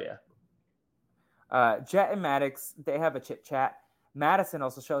 But, Jet and Maddox, they have a chit chat. Madison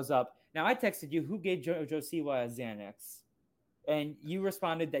also shows up. Now I texted you, who gave JoJo Siwa a Xanax? And you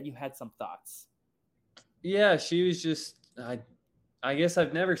responded that you had some thoughts. Yeah, she was just, I guess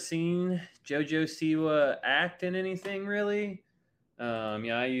I've never seen JoJo Siwa act in anything really.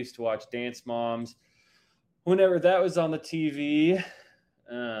 I used to watch Dance Moms whenever that was on the TV.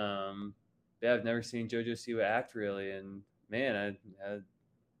 yeah, I've never seen JoJo Siwa act really, and man,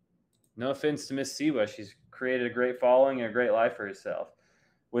 no offense to Miss Siwa, she's created a great following and a great life for herself.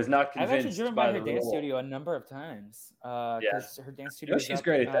 Was not I've actually convinced driven by by her the dance role. studio a number of times Yeah, because her dance I know studio is she's up.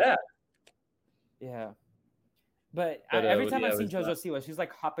 great at that. Yeah. But But every time I've yeah, it seen was not. JoJo Siwa, she's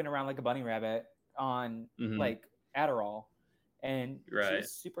like hopping around like a bunny rabbit on Mm-hmm. like Adderall. And she Right.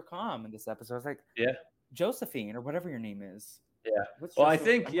 was super calm in this episode. I was like, Yeah. Josephine or whatever your name is. Yeah. What's Well, I Joseph?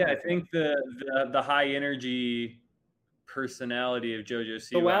 think I'm yeah, calling I her think the high energy personality of JoJo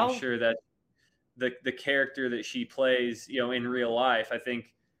Phil. Siwa, I'm sure that the character that she plays, in real life, I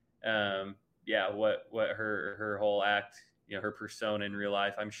think, yeah, what her whole act, her persona in real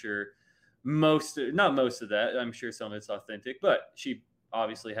life, I'm sure not most of that, I'm sure some of it's authentic, but she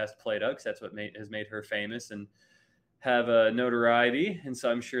obviously has to play it up because that's what has made her famous and have a notoriety, and so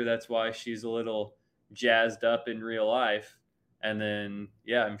I'm sure that's why she's a little jazzed up in real life. And then,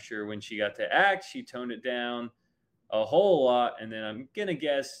 yeah, I'm sure when she got to act, she toned it down a whole lot. And then I'm gonna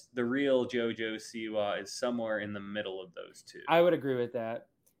guess the real JoJo Siwa is somewhere in the middle of those two. I would agree with that.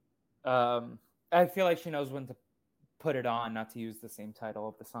 I feel like she knows when to put it on, not to use the same title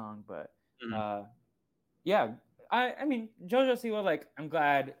of the song, but yeah. I mean, JoJo Siwa, like, I'm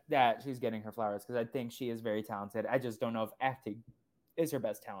glad that she's getting her flowers because I think she is very talented. I just don't know if acting is her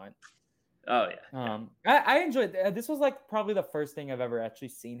best talent. Oh yeah. I enjoyed this. Was like probably the first thing I've ever actually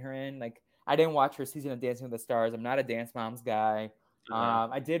seen her in. Like, I didn't watch her season of Dancing with the Stars. I'm not a Dance Moms guy.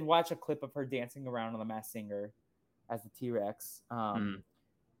 I did watch a clip of her dancing around on The Masked Singer as the T-Rex.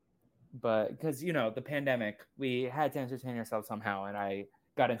 But because the pandemic, we had to entertain ourselves somehow, and I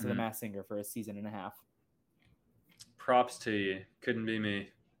got into The Masked Singer for a season and a half. Props to you. Couldn't be me.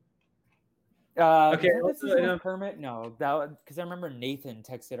 Okay, was that the season with Kermit? No, that because I remember Nathan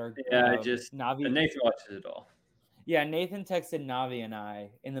texted our Navi. Nathan watches it all. Yeah, Nathan texted Navi and I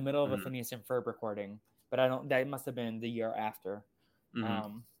in the middle of a Phineas and Ferb recording, but that must have been the year after.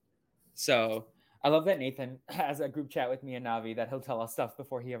 So I love that Nathan has a group chat with me and Navi that he'll tell us stuff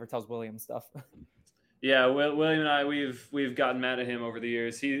before he ever tells William stuff. Yeah, William and I, we've gotten mad at him over the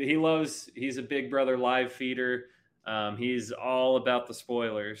years. He's a Big Brother live feeder. He's all about the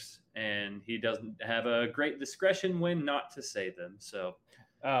spoilers, and he doesn't have a great discretion when not to say them. So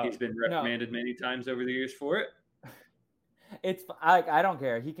he's been reprimanded many times over the years for it. It's I don't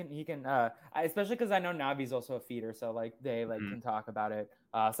care. He can especially because I know Navi's also a feeder, so like they can talk about it.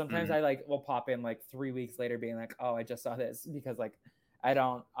 Sometimes I will pop in like 3 weeks later, being like, oh, I just saw this, because like I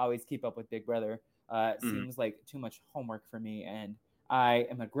don't always keep up with Big Brother. It seems like too much homework for me, and I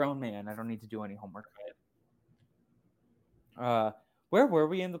am a grown man. I don't need to do any homework. Where were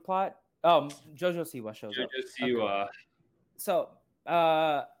we in the plot? JoJo Siwa shows up. JoJo Siwa. Okay. So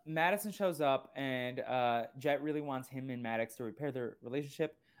Madison shows up, and Jet really wants him and Maddox to repair their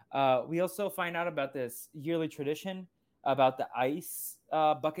relationship. We also find out about this yearly tradition about the ice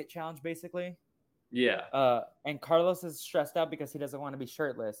bucket challenge, basically. Yeah. And Carlos is stressed out because he doesn't want to be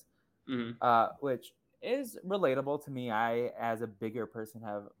shirtless, which is relatable to me. I, as a bigger person,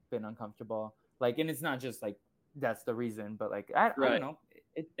 have been uncomfortable. Like, and it's not just like that's the reason, but like I don't know.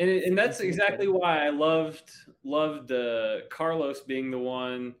 And that's exactly why I loved Carlos being the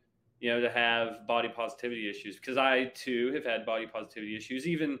one, to have body positivity issues, because I too have had body positivity issues.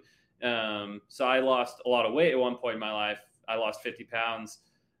 Even so, I lost a lot of weight at one point in my life. I lost 50 pounds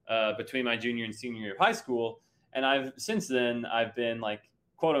between my junior and senior year of high school, and since then I've been like,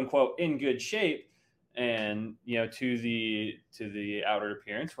 quote unquote, in good shape. And to the outer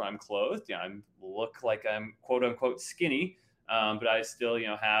appearance where I'm clothed, I look like I'm quote unquote skinny, but I still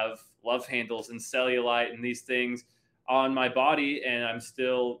have love handles and cellulite and these things on my body, and I'm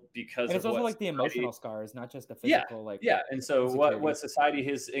still, because and it's of also what like the emotional scars, not just the physical. And so what society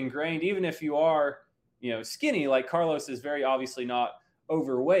has ingrained, even if you are skinny, like Carlos is very obviously not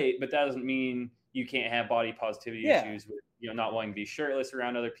overweight, but that doesn't mean you can't have body positivity issues with not wanting to be shirtless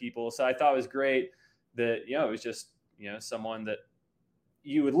around other people. So I thought it was great that it was just someone that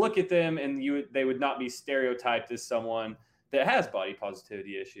you would look at them and they would not be stereotyped as someone that has body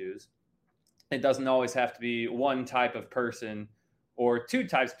positivity issues. It doesn't always have to be one type of person or two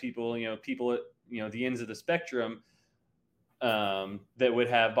types of people, people at the ends of the spectrum that would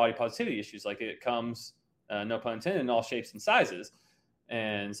have body positivity issues. Like, it comes, no pun intended, in all shapes and sizes.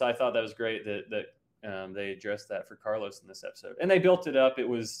 And so I thought that was great that they addressed that for Carlos in this episode, and they built it up. It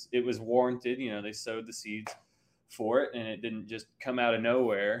was warranted. They sowed the seeds for it, and it didn't just come out of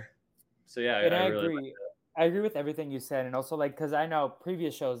nowhere. So yeah, I really agree. I agree with everything you said, and also because I know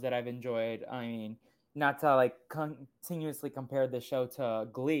previous shows that I've enjoyed. I mean, not to continuously compare the show to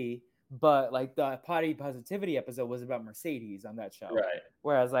Glee, but like the body positivity episode was about Mercedes on that show. Right.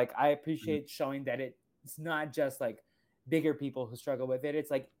 Whereas like I appreciate showing that it's not just like bigger people who struggle with it.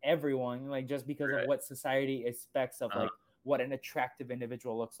 It's like everyone, like just because of Right. what society expects of like what an attractive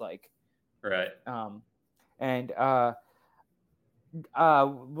individual looks like. Right. And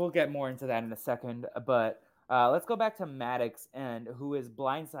we'll get more into that in a second, but let's go back to Maddox, and who is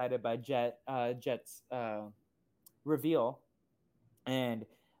blindsided by Jet's reveal. And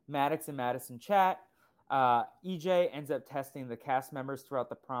Maddox and Madison chat. EJ ends up testing the cast members throughout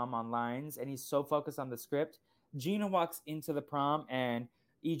the prom on lines, and he's so focused on the script. Gina walks into the prom, and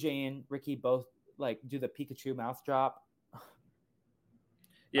EJ and Ricky both like do the Pikachu mouth drop.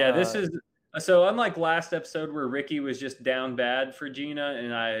 Yeah, this is so unlike last episode where Ricky was just down bad for Gina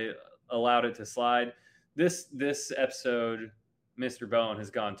and I allowed it to slide. This episode, Mr. Bowen has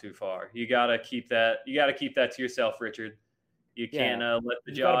gone too far. You gotta keep that. You gotta keep that to yourself, Richard. You can't let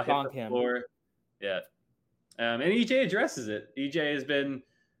the jaw hit the floor. Yeah, and EJ addresses it. EJ has been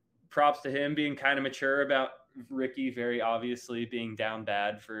props to him being kind of mature about Ricky, very obviously being down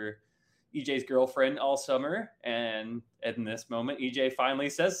bad for EJ's girlfriend all summer, and in this moment, EJ finally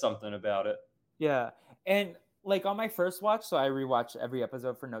says something about it. Yeah, and like on my first watch, so I rewatch every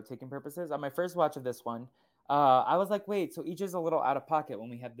episode for note-taking purposes. On my first watch of this one, I was like, wait, so EJ's a little out of pocket when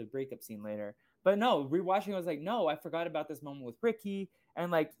we have the breakup scene later. But no, rewatching, I was like, no, I forgot about this moment with Ricky.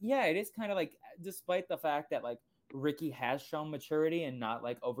 And like, yeah, it is kind of like, despite the fact that like Ricky has shown maturity and not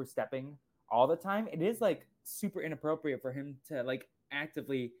like overstepping all the time, it is like super inappropriate for him to like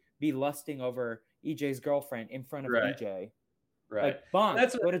actively be lusting over EJ's girlfriend in front of EJ. Right. Like,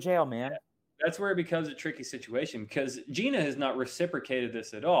 bonk, go to jail, man. That's where it becomes a tricky situation because Gina has not reciprocated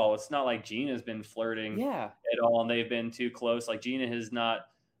this at all. It's not like Gina's been flirting at all and they've been too close. Like Gina has not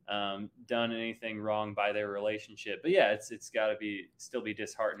done anything wrong by their relationship. But yeah, it's got to still be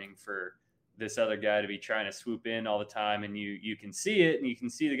disheartening for this other guy to be trying to swoop in all the time, and you can see it, and you can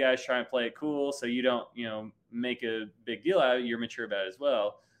see the guys trying to play it cool, so you don't make a big deal out of it. You're mature about it as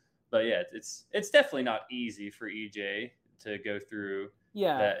well. But yeah, it's definitely not easy for EJ to go through.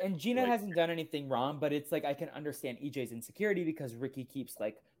 Yeah, and Gina hasn't done anything wrong, but it's like I can understand EJ's insecurity because Ricky keeps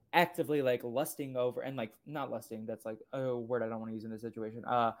like actively like lusting over, and like not lusting, that's like a word I don't want to use in this situation.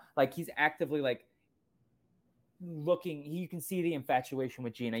 Like he's actively like looking, you can see the infatuation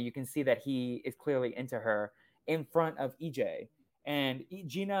with Gina. You can see that he is clearly into her in front of EJ. And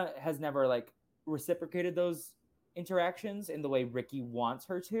Gina has never like reciprocated those interactions in the way Ricky wants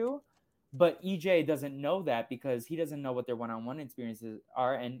her to. But EJ doesn't know that because he doesn't know what their one-on-one experiences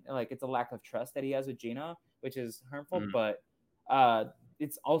are, and like it's a lack of trust that he has with Gina, which is harmful. But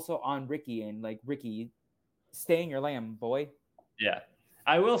it's also on Ricky, and like Ricky, stay in your lane, boy. Yeah,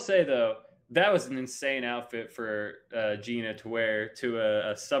 I will say though, that was an insane outfit for Gina to wear to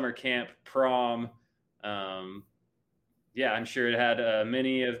a summer camp prom. Yeah, I'm sure it had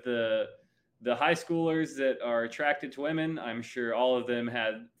many of the high schoolers that are attracted to women. I'm sure all of them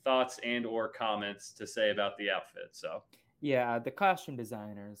had thoughts and or comments to say about the outfit. So yeah, the costume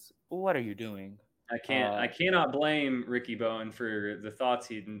designers, what are you doing? I cannot blame Ricky Bowen for the thoughts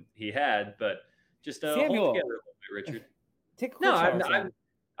he had, but just hold together a little bit, Richard.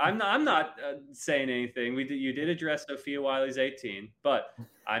 I'm not saying anything. You did address Sophia Wiley's 18, but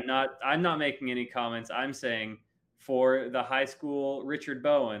I'm not making any comments. I'm saying for the high school Richard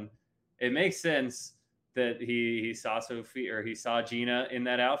Bowen, it makes sense that he saw Sophia or he saw Gina in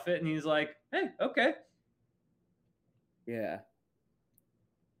that outfit, and he's like, "Hey, okay." Yeah,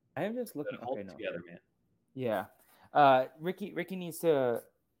 I'm just looking. Hold it together, man. Yeah, Ricky needs to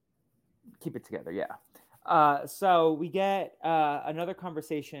keep it together. Yeah. So we get another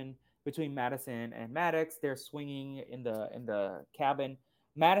conversation between Madison and Maddox. They're swinging in the cabin.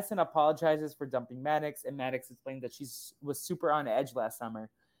 Madison apologizes for dumping Maddox, and Maddox explained that she was super on edge last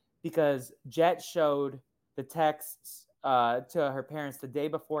summer because Jet showed the texts to her parents the day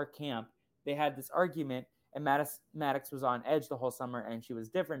before camp. They had this argument, and Maddox was on edge the whole summer, and she was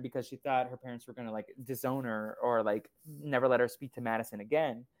different because she thought her parents were going to like disown her or like never let her speak to Madison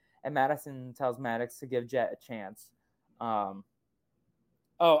again. And Madison tells Maddox to give Jet a chance. I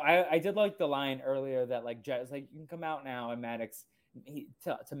did like the line earlier that like Jet is like, you can come out now, and Maddox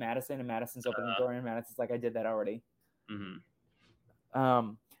to Madison, and Madison's opening the door, and Madison's like, I did that already.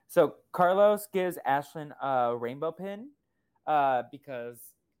 Mm-hmm. So Carlos gives Ashlyn a rainbow pin because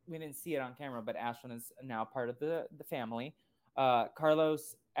we didn't see it on camera, but Ashlyn is now part of the family.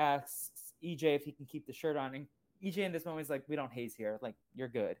 Carlos asks EJ if he can keep the shirt on, and EJ in this moment is like, we don't haze here, like you're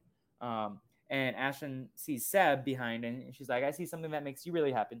good. and Ashlyn sees Seb behind, and she's like, "I see something that makes you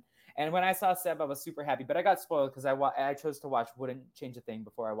really happy." And when I saw Seb, I was super happy, but I got spoiled because I chose to watch Wouldn't Change a Thing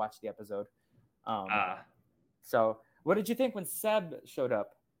before I watched the episode. So what did you think when Seb showed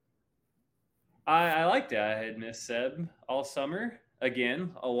up? I liked it. I had missed Seb all summer.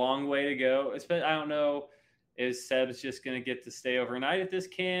 Again, a long way to go. I don't know, is Seb's just going to get to stay overnight at this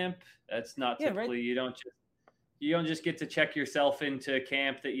camp? That's not typically. Right. You don't just get to check yourself into a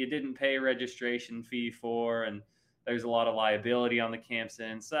camp that you didn't pay a registration fee for, and there's a lot of liability on the camp's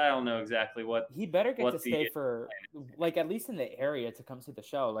end. So I don't know exactly what he better get to stay for, like, at least in the area to come see the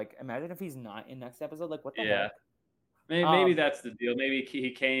show. Like, imagine if he's not in next episode. Like, what the heck? Maybe that's the deal. Maybe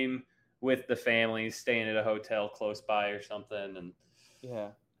he came with the family, staying at a hotel close by or something, and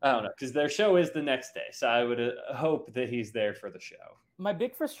I don't know, because their show is the next day, so I would hope that he's there for the show. My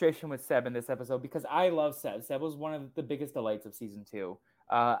big frustration with Seb in this episode, because I love Seb. Seb was one of the biggest delights of season 2.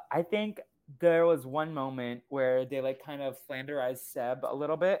 I think there was one moment where they like kind of flanderized Seb a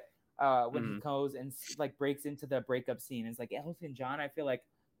little bit when he goes and like breaks into the breakup scene. It's like Elton John. I feel like,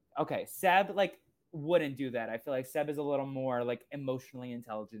 okay, Seb like wouldn't do that. I feel like Seb is a little more like emotionally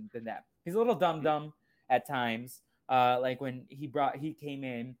intelligent than that. He's a little dumb at times. Like when he came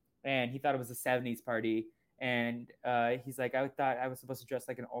in and he thought it was a 70s party. And he's like, I thought I was supposed to dress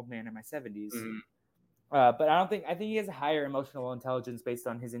like an old man in my 70s. But I think he has a higher emotional intelligence based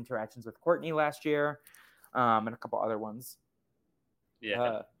on his interactions with Courtney last year and a couple other ones.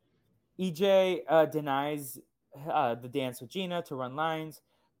 Yeah. EJ denies the dance with Gina to run lines.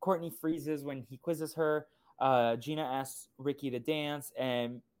 Courtney freezes when he quizzes her. Gina asks Ricky to dance,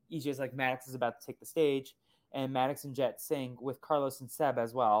 and EJ's like, Maddox is about to take the stage. And Maddox and Jet sing with Carlos and Seb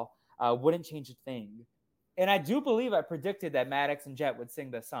as well. Wouldn't change a thing. And I do believe I predicted that Maddox and Jet would sing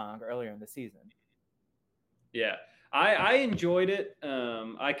this song earlier in the season. Yeah, I enjoyed it.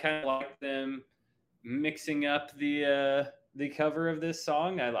 I kind of liked them mixing up the cover of this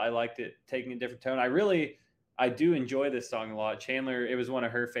song. I liked it taking a different tone. I do enjoy this song a lot. Chandler, it was one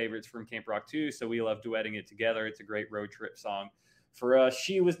of her favorites from Camp Rock 2, so we love duetting it together. It's a great road trip song. For us,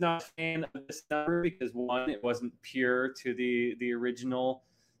 she was not a fan of this number because, one, it wasn't pure to the original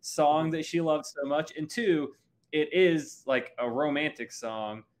song that she loved so much, and two, it is like a romantic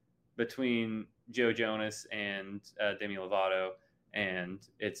song between Joe Jonas and Demi Lovato, and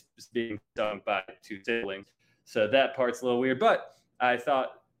it's being sung by two siblings, so that part's a little weird. But I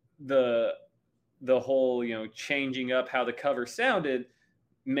thought the whole changing up how the cover sounded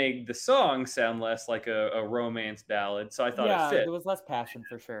made the song sound less like a romance ballad, so I thought it fit. There was less passion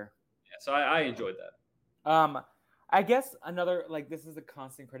for sure. Yeah, so I enjoyed that. I guess another, like, this is a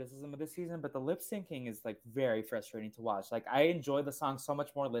constant criticism of this season, but the lip syncing is like very frustrating to watch. Like, I enjoy the song so much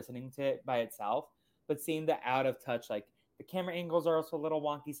more listening to it by itself, but seeing the out of touch, like the camera angles are also a little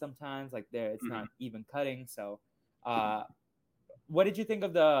wonky sometimes. Like it's not even cutting. So, what did you think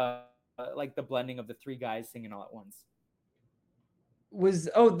of the the blending of the three guys singing all at once? Was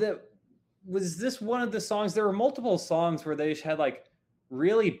this one of the songs? There were multiple songs where they had like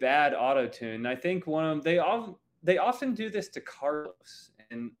really bad auto tune. I think one of them they often do this to Carlos,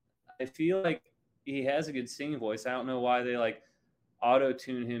 and I feel like he has a good singing voice. I don't know why they like auto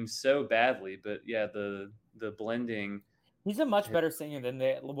tune him so badly, but yeah, the blending. He's a much better singer than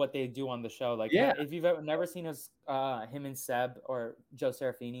what they do on the show. Like, if you've never seen him and Seb or Joe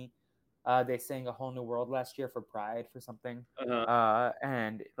Serafini, they sang A Whole New World last year for Pride for something.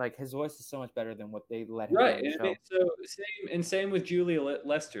 And like his voice is so much better than what they let him do on the show. So same with Julia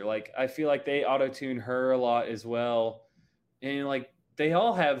Lester. Like, I feel like they auto tune her a lot as well, and like they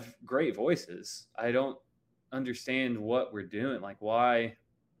all have great voices. I don't understand what we're doing. Like, why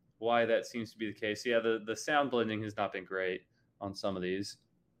that seems to be the case. Yeah, the sound blending has not been great on some of these.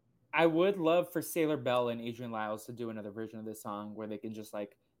 I would love for Sailor Bell and Adrian Lyles to do another version of this song where they can just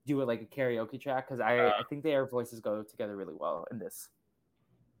like do it like a karaoke track, because I think their voices go together really well in this.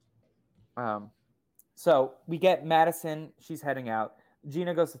 So we get Madison. She's heading out.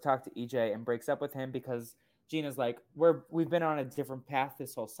 Gina goes to talk to EJ and breaks up with him because Gina's like, we've been on a different path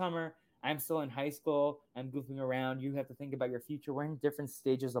this whole summer. I'm still in high school. I'm goofing around. You have to think about your future. We're in different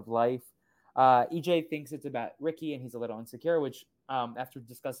stages of life. EJ thinks it's about Ricky, and he's a little insecure, which after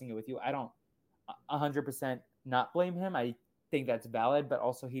discussing it with you, I don't 100% not blame him. I think that's valid, but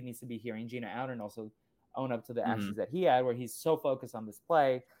also he needs to be hearing Gina out and also own up to the actions that he had, where he's so focused on this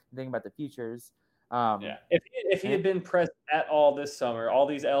play and thinking about the futures. If he had been present at all this summer, all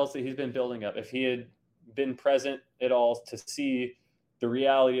these L's that he's been building up, if he had been present at all to see the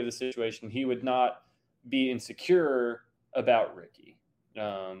reality of the situation, he would not be insecure about Ricky.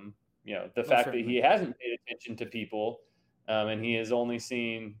 The fact that he hasn't paid attention to people and he has only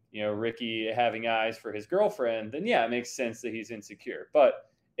seen, Ricky having eyes for his girlfriend, then yeah, it makes sense that he's insecure. But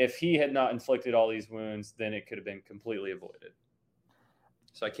if he had not inflicted all these wounds, then it could have been completely avoided.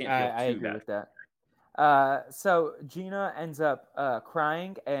 So I can't feel I too agree bad. with that. So Gina ends up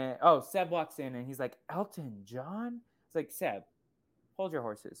crying, and Seb walks in and he's like, Elton John? It's like, Seb, hold your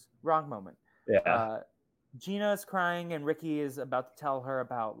horses. Wrong moment. Yeah. Gina's crying, and Ricky is about to tell her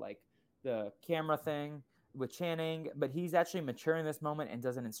about like the camera thing with Channing, but he's actually mature in this moment and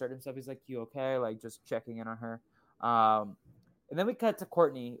doesn't insert himself. He's like, "You okay?" Like just checking in on her. And then we cut to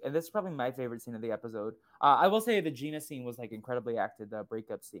Courtney, and this is probably my favorite scene of the episode. I will say the Gina scene was like incredibly acted. The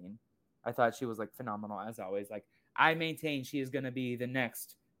breakup scene, I thought she was like phenomenal as always. Like I maintain she is going to be the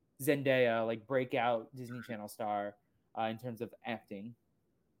next Zendaya, like breakout Disney Channel star in terms of acting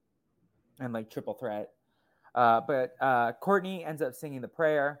and like triple threat. But Courtney ends up singing the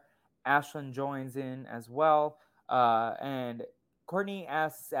prayer. Ashlyn joins in as well. And Courtney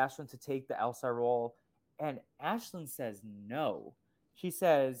asks Ashlyn to take the Elsa role. And Ashlyn says no. She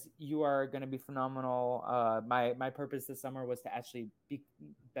says, "You are going to be phenomenal. My purpose this summer was to actually be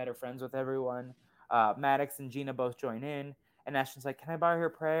better friends with everyone." Maddox and Gina both join in. And Ashlyn's like, "Can I borrow her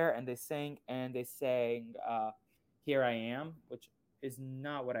prayer?" And they sang, "Here I Am," which is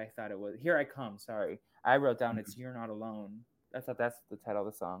not what I thought it was. "Here I Come," sorry. I wrote down it's "You're Not Alone." I thought that's the title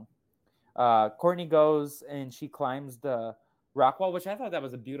of the song. Courtney goes and she climbs the rock wall, which I thought that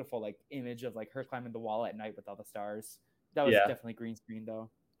was a beautiful like image of like her climbing the wall at night with all the stars. That was definitely green screen though.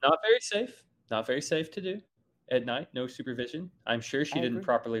 Not very safe. Not very safe to do at night. No supervision. I'm sure she I didn't agree.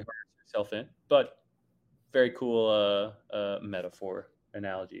 properly harness herself in, but very cool metaphor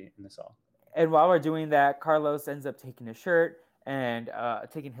analogy in the song. And while we're doing that, Carlos ends up taking his shirt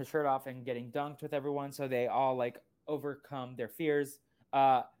off and getting dunked with everyone. So they all like overcome their fears.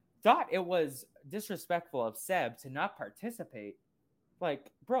 Thought it was disrespectful of Seb to not participate.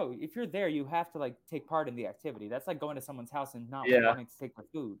 Like, bro, if you're there, you have to like take part in the activity. That's like going to someone's house and not wanting to take their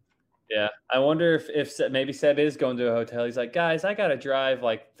food. Yeah, I wonder if maybe Seb is going to a hotel. He's like, guys, I gotta drive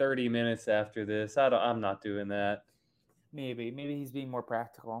like 30 minutes after this. I'm not doing that. Maybe he's being more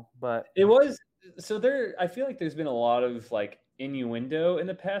practical, but It was so there. I feel like there's been a lot of like innuendo in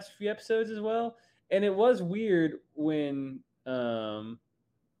the past few episodes as well, and it was weird when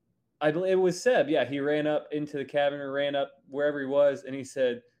I believe it was Seb. Yeah, he ran up into the cabin or ran up wherever he was, and he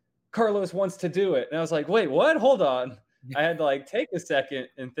said, "Carlos wants to do it." And I was like, "Wait, what? Hold on." I had to like take a second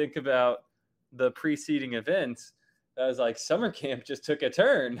and think about the preceding events. I was like, summer camp just took a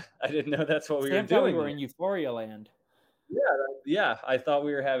turn. I didn't know that's what we were doing. We were in Euphoria Land. Yeah, I thought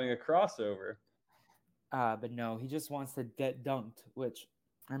we were having a crossover. But no, he just wants to get dunked, which,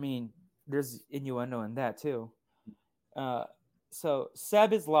 I mean, there's innuendo in that too. So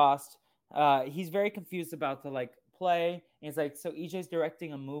Seb is lost. He's very confused about the like play. And he's like, so EJ's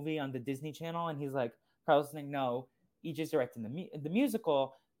directing a movie on the Disney Channel, and he's like, Carlos is like, no, EJ's directing the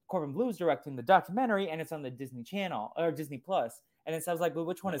musical. Corbin Blue's directing the documentary, and it's on the Disney Channel or Disney Plus. And then Seb's like, but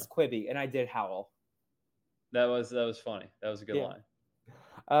which one is Quibi? And I did howl. That was funny. That was a good line.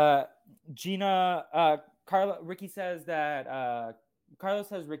 Ricky says that Carlos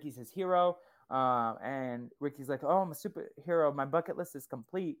says Ricky's his hero. And Ricky's like, oh, I'm a superhero. My bucket list is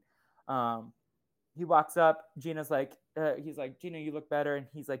complete. He walks up. Gina's like, he's like, Gina, you look better. And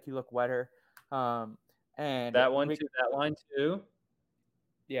he's like, you look wetter. And that line too.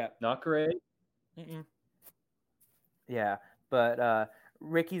 Yeah. Not great. Mm-mm. Yeah. But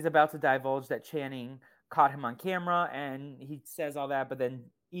Ricky's about to divulge that Channing caught him on camera, and he says all that. But then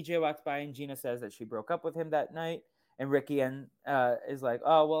EJ walks by, and Gina says that she broke up with him that night. And Ricky is like,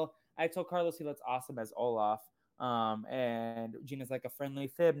 oh, well, I told Carlos he looks awesome as Olaf. And Gina's like, a friendly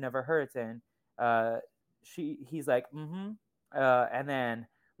fib never hurts. And he's like, mm-hmm. And then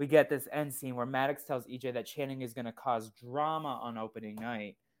we get this end scene where Maddox tells EJ that Channing is going to cause drama on opening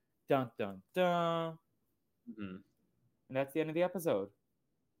night. Dun, dun, dun. Mm-hmm. And that's the end of the episode.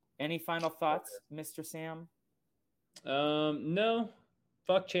 Any final thoughts, Mr. Sam? No.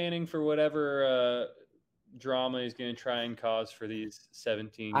 Fuck Channing for whatever drama he's going to try and cause for these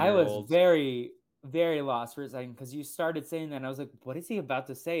 17-year-olds. I was very, very lost for a second because you started saying that, and I was like, what is he about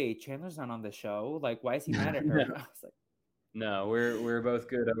to say? Chandler's not on the show. Like, why is he mad at her? I was like, no, we're both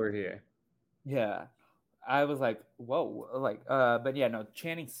good over here. Yeah. I was like, whoa. Like, but yeah, no,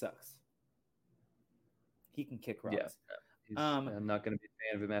 Channing sucks. He can kick rocks. Yeah. I'm not going to be a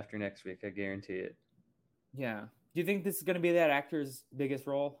fan of him after next week. I guarantee it. Yeah. Do you think this is going to be that actor's biggest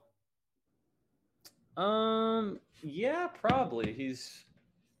role? Yeah, probably.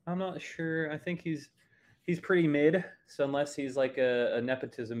 I'm not sure. I think he's pretty mid. So unless he's like a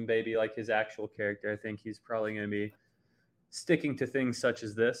nepotism baby, like his actual character, I think he's probably going to be sticking to things such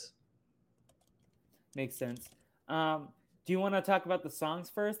as this. Makes sense. Do you want to talk about the songs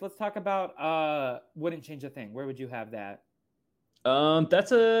first? Let's talk about Wouldn't Change a Thing. Where would you have that?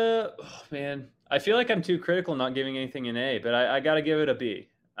 That's oh, man. I feel like I'm too critical not giving anything an A, but I got to give it a B.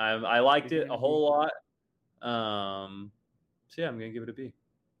 I liked You're it giving a a B. whole lot. So yeah, I'm gonna give it a B.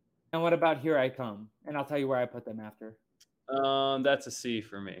 And what about Here I Come? And I'll tell you where I put them after. That's a C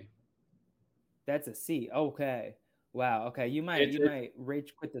for me. That's a C. Okay. Wow. Okay. You It's might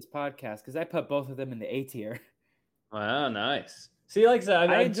rage quit this podcast because I put both of them in the A tier. wow, nice. See, like I said, I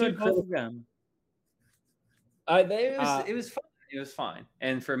I'm too enjoyed both critical. of them. It was fine. It was fine,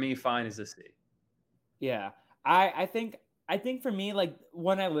 and for me, fine is a C. Yeah. I think for me, like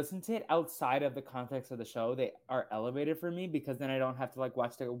when I listen to it outside of the context of the show, they are elevated for me because then I don't have to like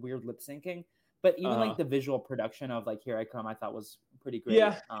watch the weird lip syncing. But even like the visual production of like Here I Come, I thought was pretty great.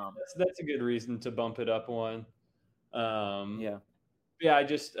 Yeah, that's a good reason to bump it up one. Yeah. Yeah, I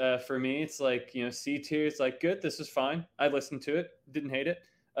just for me, it's like C tier. It's like good. This is fine. I listened to it, didn't hate it.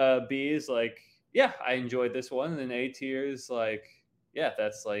 B is like yeah, I enjoyed this one. And then A tier is like yeah,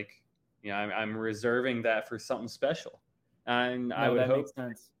 that's like I'm reserving that for something special, and I No, would that hope makes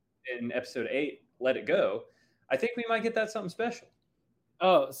sense. in episode 8, Let It Go. I think we might get that something special.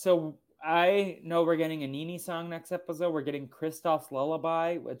 Oh, so I know we're getting a Nini song next episode. We're getting Kristoff's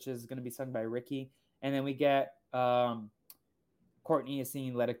Lullaby, which is going to be sung by Ricky, and then we get Courtney is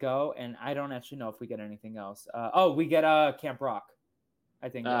singing "Let It Go," and I don't actually know if we get anything else. We get Camp Rock, I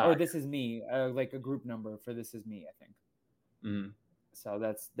think, or "This Is Me," like a group number for "This Is Me," I think. Mm. So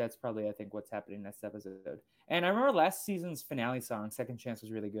that's probably I think what's happening next episode. And I remember last season's finale song, "Second Chance,"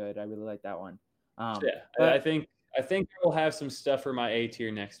 was really good. I really liked that one. Yeah, but I think we'll have some stuff for my A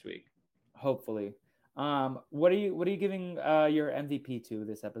tier next week. hopefully. What are you giving your MVP to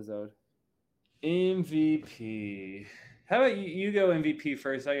this episode? MVP. How about you go MVP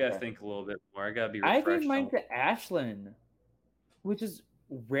first? I gotta Okay. think a little bit more. I gotta be I gave refreshed mine on. to Ashlyn, which is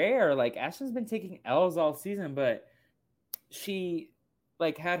rare. Like Ashlyn's been taking L's all season, but she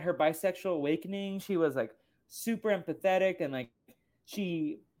like had her bisexual awakening. She was like super empathetic and like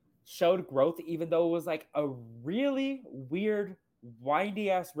she showed growth even though it was like a really weird windy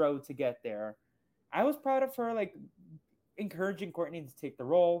ass road to get there. I was proud of her like encouraging Courtney to take the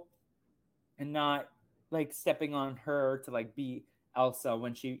role and not like stepping on her to like be Elsa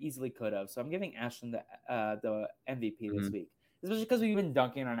when she easily could have. So I'm giving Ashlyn the MVP this Mhm. week, especially because we've been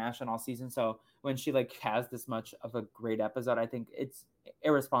dunking on Ashlyn all season. So when she like has this much of a great episode, I think it's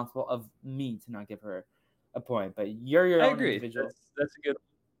irresponsible of me to not give her a point. But you're your I own agree. individual. That's a good.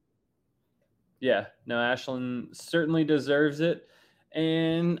 Yeah, no, Ashlyn certainly deserves it,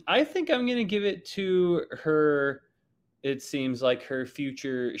 and I think I'm gonna give it to her. It seems like her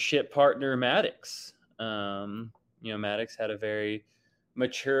future ship partner Maddox. Maddox had a very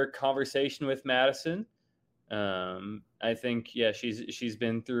mature conversation with Madison. I think yeah, she's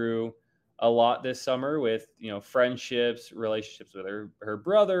been through a lot this summer with friendships, relationships with her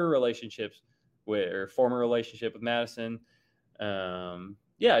brother, relationships with her former relationship with Madison.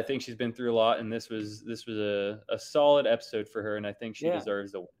 Yeah, I think she's been through a lot, and this was a solid episode for her, and I think she Yeah.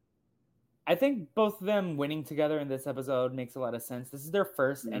 deserves the win. I think both of them winning together in this episode makes a lot of sense. This is their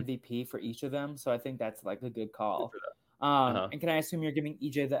first Mhm. MVP for each of them, so I think that's like a good Good call. for that. And can I assume you're giving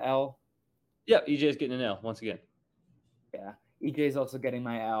EJ the L? Yeah, EJ's getting an L once again. Yeah, EJ is also getting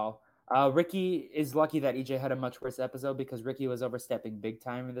my L. Ricky is lucky that EJ had a much worse episode because Ricky was overstepping big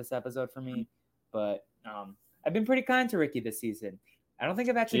time in this episode for me. But I've been pretty kind to Ricky this season. I don't think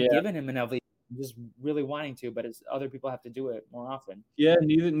I've actually Yeah, given him an LV. I'm just really wanting to, but it's other people have to do it more often. yeah.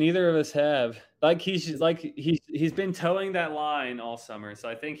 Neither of us have. He's been towing that line all summer, so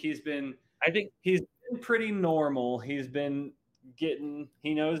I think he's been pretty normal. He's been getting.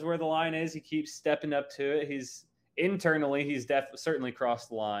 He knows where the line is. He keeps stepping up to it. He's certainly crossed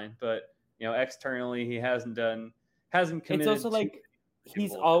the line, but externally he hasn't committed. It's also to like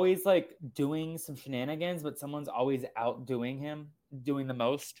he's always like doing some shenanigans, but someone's always outdoing him, doing the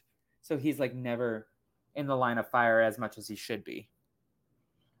most. So he's like never in the line of fire as much as he should be.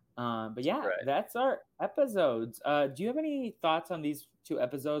 But yeah, Right. that's our episodes. Do you have any thoughts on these two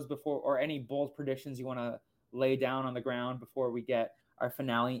episodes before, or any bold predictions you want to lay down on the ground before we get our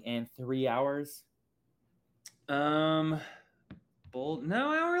finale in 3 hours? Bold. No,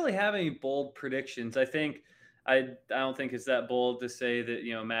 I don't really have any bold predictions. I don't think it's that bold to say that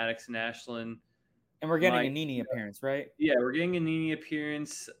Maddox and Ashlyn. And we're getting a Nini appearance, right? Yeah, we're getting a Nini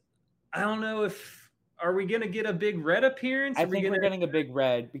appearance. I don't know if are we gonna get a big Red appearance? I think we're getting a big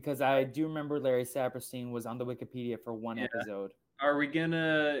Red because I do remember Larry Saperstein was on the Wikipedia for one episode. Are we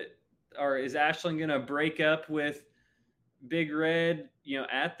gonna? Or is Ashlyn gonna break up with Big Red,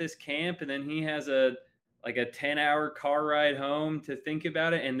 at this camp, and then he has a 10-hour car ride home to think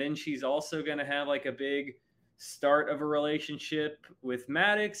about it, and then she's also going to have like a big start of a relationship with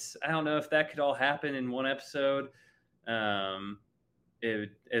Maddox. I don't know if that could all happen in one episode. As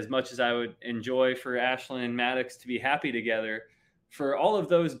much as I would enjoy for Ashlyn and Maddox to be happy together, for all of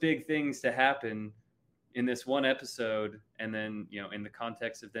those big things to happen in this one episode, and then in the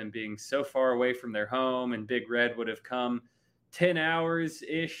context of them being so far away from their home, and Big Red would have come 10 hours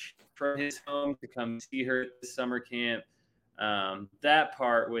ish from his home to come see her at the summer camp. That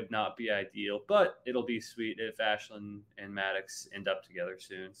part would not be ideal, but it'll be sweet if Ashlyn and Maddox end up together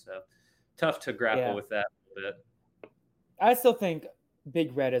soon. So tough to grapple with that a little bit. I still think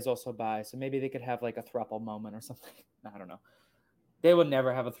Big Red is also bi, so maybe they could have like a throuple moment or something. I don't know. They would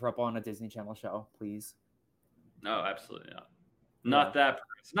never have a throuple on a Disney Channel show, please. No, absolutely not. Not that.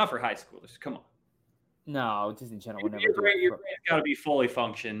 It's not for high schoolers. Come on. No, Disney Channel would never. Your brain's got to be fully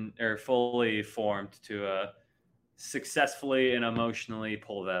functioned or fully formed to successfully and emotionally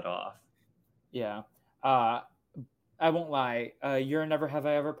pull that off. Yeah. I won't lie. You're a never have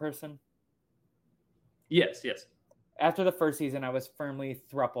I ever person. Yes. After the first season, I was firmly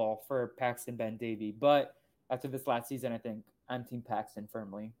throuple for Paxton, Ben, Davey. But after this last season, I think I'm Team Paxton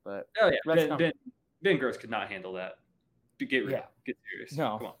firmly. But Ben Gross could not handle that. Get real. Get serious.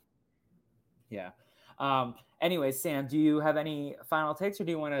 No. Come on. Yeah. Anyways, Sam, do you have any final takes, or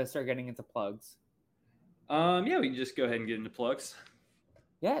do you want to start getting into plugs? Yeah, we can just go ahead and get into plugs.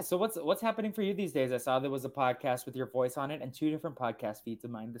 Yeah. So what's happening for you these days? I saw there was a podcast with your voice on it, and 2 different podcast feeds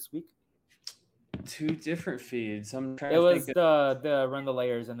of mine this week. 2 different feeds. I'm trying. It was the Run the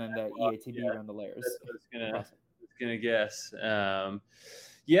Layers, and then the EATB Run the Layers. I was gonna guess.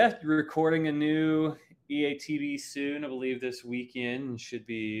 Recording a new EATB soon. I believe this weekend, and should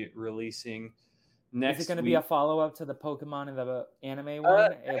be releasing next. Is it going to be a follow up to the Pokemon and the anime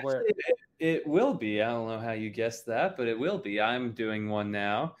one? Actually, it will be. I don't know how you guessed that, but it will be. I'm doing one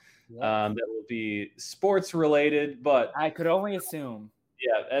now. That will be sports related, but I could only assume.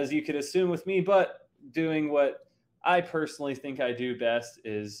 Yeah, as you could assume with me, but doing what I personally think I do best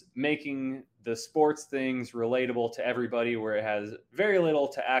is making the sports things relatable to everybody, where it has very little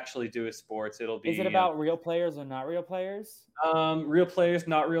to actually do with sports. It'll be. Is it about real players or not real players? Real players,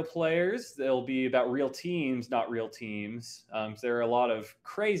 not real players. It'll be about real teams, not real teams. So there are a lot of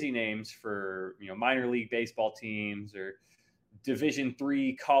crazy names for minor league baseball teams or Division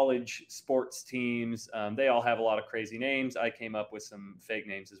III college sports teams. They all have a lot of crazy names. I came up with some fake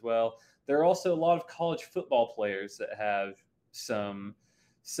names as well. There are also a lot of college football players that have some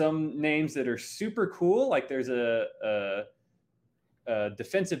names that are super cool. Like there's a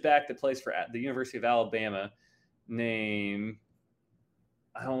defensive back that plays for the University of Alabama named,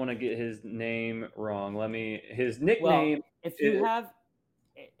 I don't want to get his name wrong. His nickname. Well,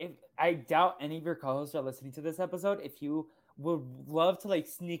 if I doubt any of your co-hosts are listening to this episode, if you would love to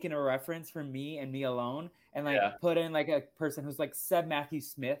sneak in a reference for me and me alone and put in a person who's Seb Matthew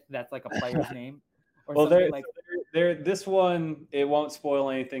Smith, that's a player's name, or something this one, it won't spoil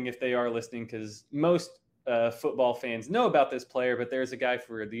anything if they are listening, because most football fans know about this player, but there's a guy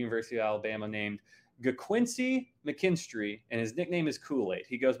for the University of Alabama named Quincy McKinstry, and his nickname is Kool-Aid.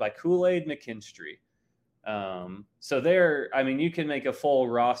 He goes by Kool-Aid McKinstry. So you can make a full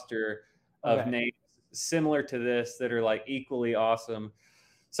roster of names similar to this that are equally awesome.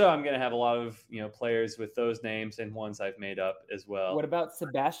 So I'm going to have a lot of, players with those names and ones I've made up as well. What about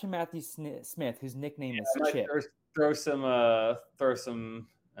Sebastian Matthew Smith, whose nickname is Chip? Throw some,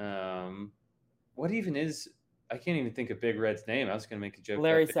 what even is, I can't even think of Big Red's name. I was going to make a joke.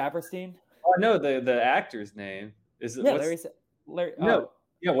 Larry Saperstein? Oh, no, the actor's name. Is it? Yeah, Larry. No.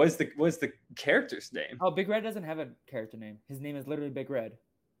 Yeah, what's the character's name? Oh, Big Red doesn't have a character name. His name is literally Big Red.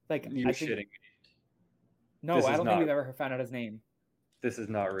 You're shitting me. No, I don't think we've ever found out his name. This is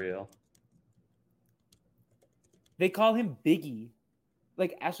not real. They call him Biggie.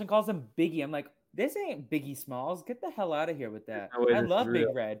 Ashton calls him Biggie. I'm this ain't Biggie Smalls. Get the hell out of here with that. I love Big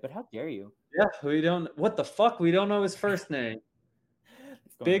Red, but how dare you? Yeah, what the fuck? We don't know his first name.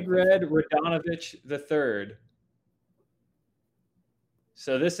 Big Red Radonovich III.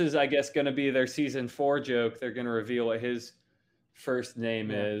 So this is, I guess, going to be their season 4 joke. They're going to reveal what his first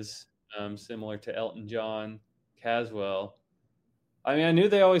name is, similar to Elton John Caswell. I knew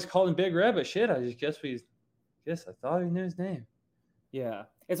they always called him Big Red, but shit, I thought he knew his name. Yeah.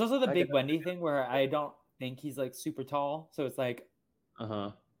 It's also the Big Wendy thing where I don't think he's super tall. So it's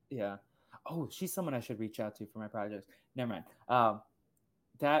yeah. Oh, she's someone I should reach out to for my project. Never mind.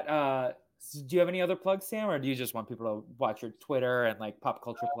 Do you have any other plugs, Sam, or do you just want people to watch your Twitter and like pop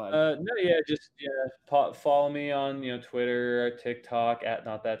culture plug? No, just follow me on Twitter, TikTok at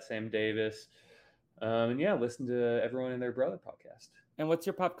Not That Sam Davis, and listen to Everyone and Their Brother podcast. And what's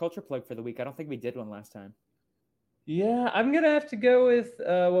your pop culture plug for the week? I don't think we did one last time. Yeah, I'm gonna have to go with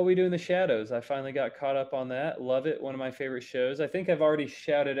What We Do in the Shadows. I finally got caught up on that. Love it. One of my favorite shows. I think I've already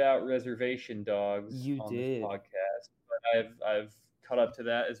shouted out Reservation Dogs on this podcast, but I've caught up to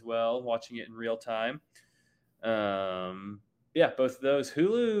that as well, watching it in real time. Both of those.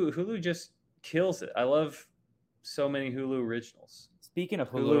 Hulu just kills it. I love so many Hulu originals. Speaking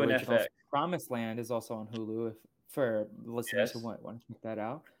of Hulu originals, Promised Land is also on Hulu for listeners who want to check that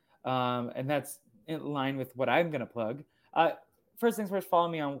out. And that's in line with what I'm going to plug. First things first, follow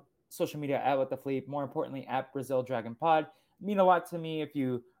me on social media at What the Fleet. More importantly, at Brazil Dragon Pod. Mean a lot to me if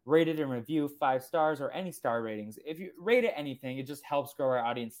you rate it and review 5 stars or any star ratings. If you rate it anything, it just helps grow our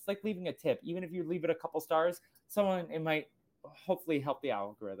audience. It's like leaving a tip. Even if you leave it a couple stars, it might hopefully help the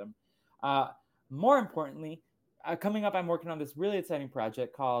algorithm. More importantly, coming up, I'm working on this really exciting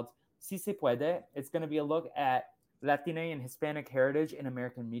project called Si Se Puede. It's going to be a look at Latina and Hispanic heritage in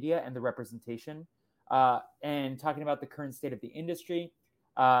American media and the representation, and talking about the current state of the industry.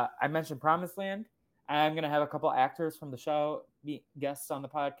 I mentioned Promised Land. I'm going to have a couple actors from the show be guests on the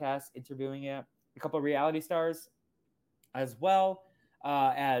podcast, interviewing it, a couple of reality stars, as well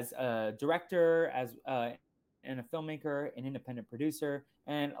as a director, and a filmmaker, an independent producer,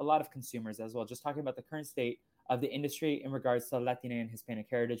 and a lot of consumers as well. Just talking about the current state of the industry in regards to Latina and Hispanic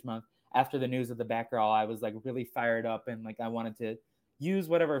Heritage Month. After the news of the Batgirl, I was like really fired up, and like I wanted to use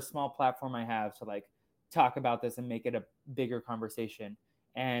whatever small platform I have to like talk about this and make it a bigger conversation.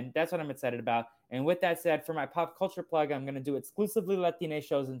 And that's what I'm excited about. And with that said, for my pop culture plug, I'm going to do exclusively Latina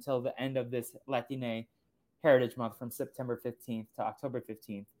shows until the end of this Latina Heritage Month from September 15th to October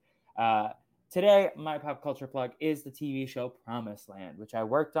 15th. Today, my pop culture plug is the TV show Promised Land, which I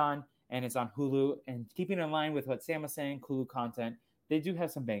worked on, and it's on Hulu. And keeping in line with what Sam was saying, Hulu content, they do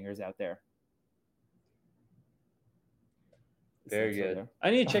have some bangers out there. Very good. I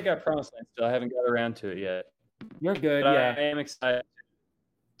need to check out Promised Land still. I haven't got around to it yet. You're good, but yeah. I am excited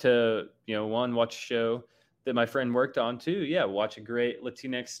to, watch a show that my friend worked on too. Yeah, watch a great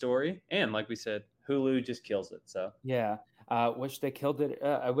Latinx story. And like we said, Hulu just kills it. So yeah. Wish they killed it.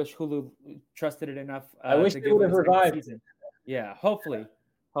 I wish Hulu trusted it enough. I wish they would have revived it. Yeah, hopefully.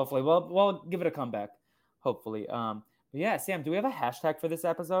 We'll give it a comeback. Hopefully. But yeah, Sam, do we have a hashtag for this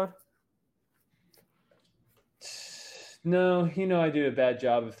episode? No, I do a bad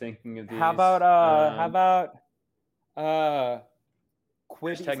job of thinking of these. How about Quibi?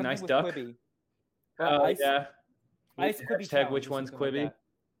 Hashtag nice duck. Quibi. Yeah. Ice Quibi. Hashtag which one's Quibi? Like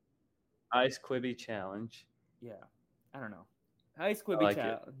Ice Quibi challenge. Yeah. I don't know. Ice Quibi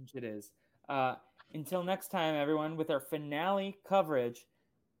challenge it is. Until next time, everyone, with our finale coverage,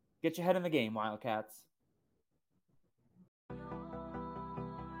 get your head in the game, Wildcats.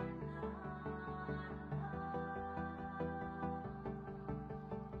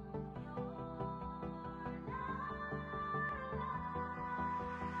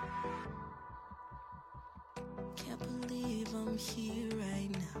 Can't believe I'm here right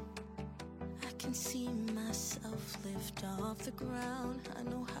now. I can see myself lift off the ground. I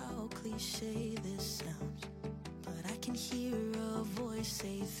know how cliche this sounds, but I can hear a voice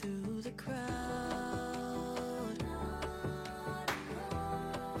say through the crowd,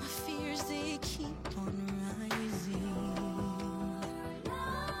 my fears, they keep on rising,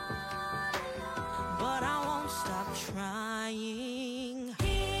 but I won't stop trying.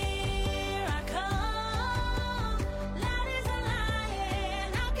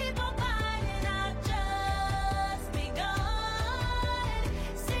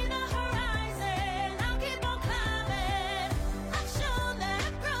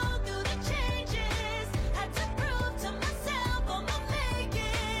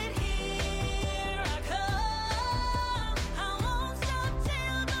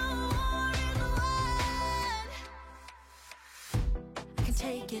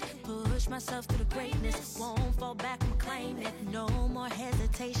 Push myself through the greatness, won't fall back and claim it. No more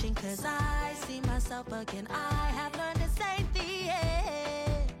hesitation, cause I see myself again. I have learned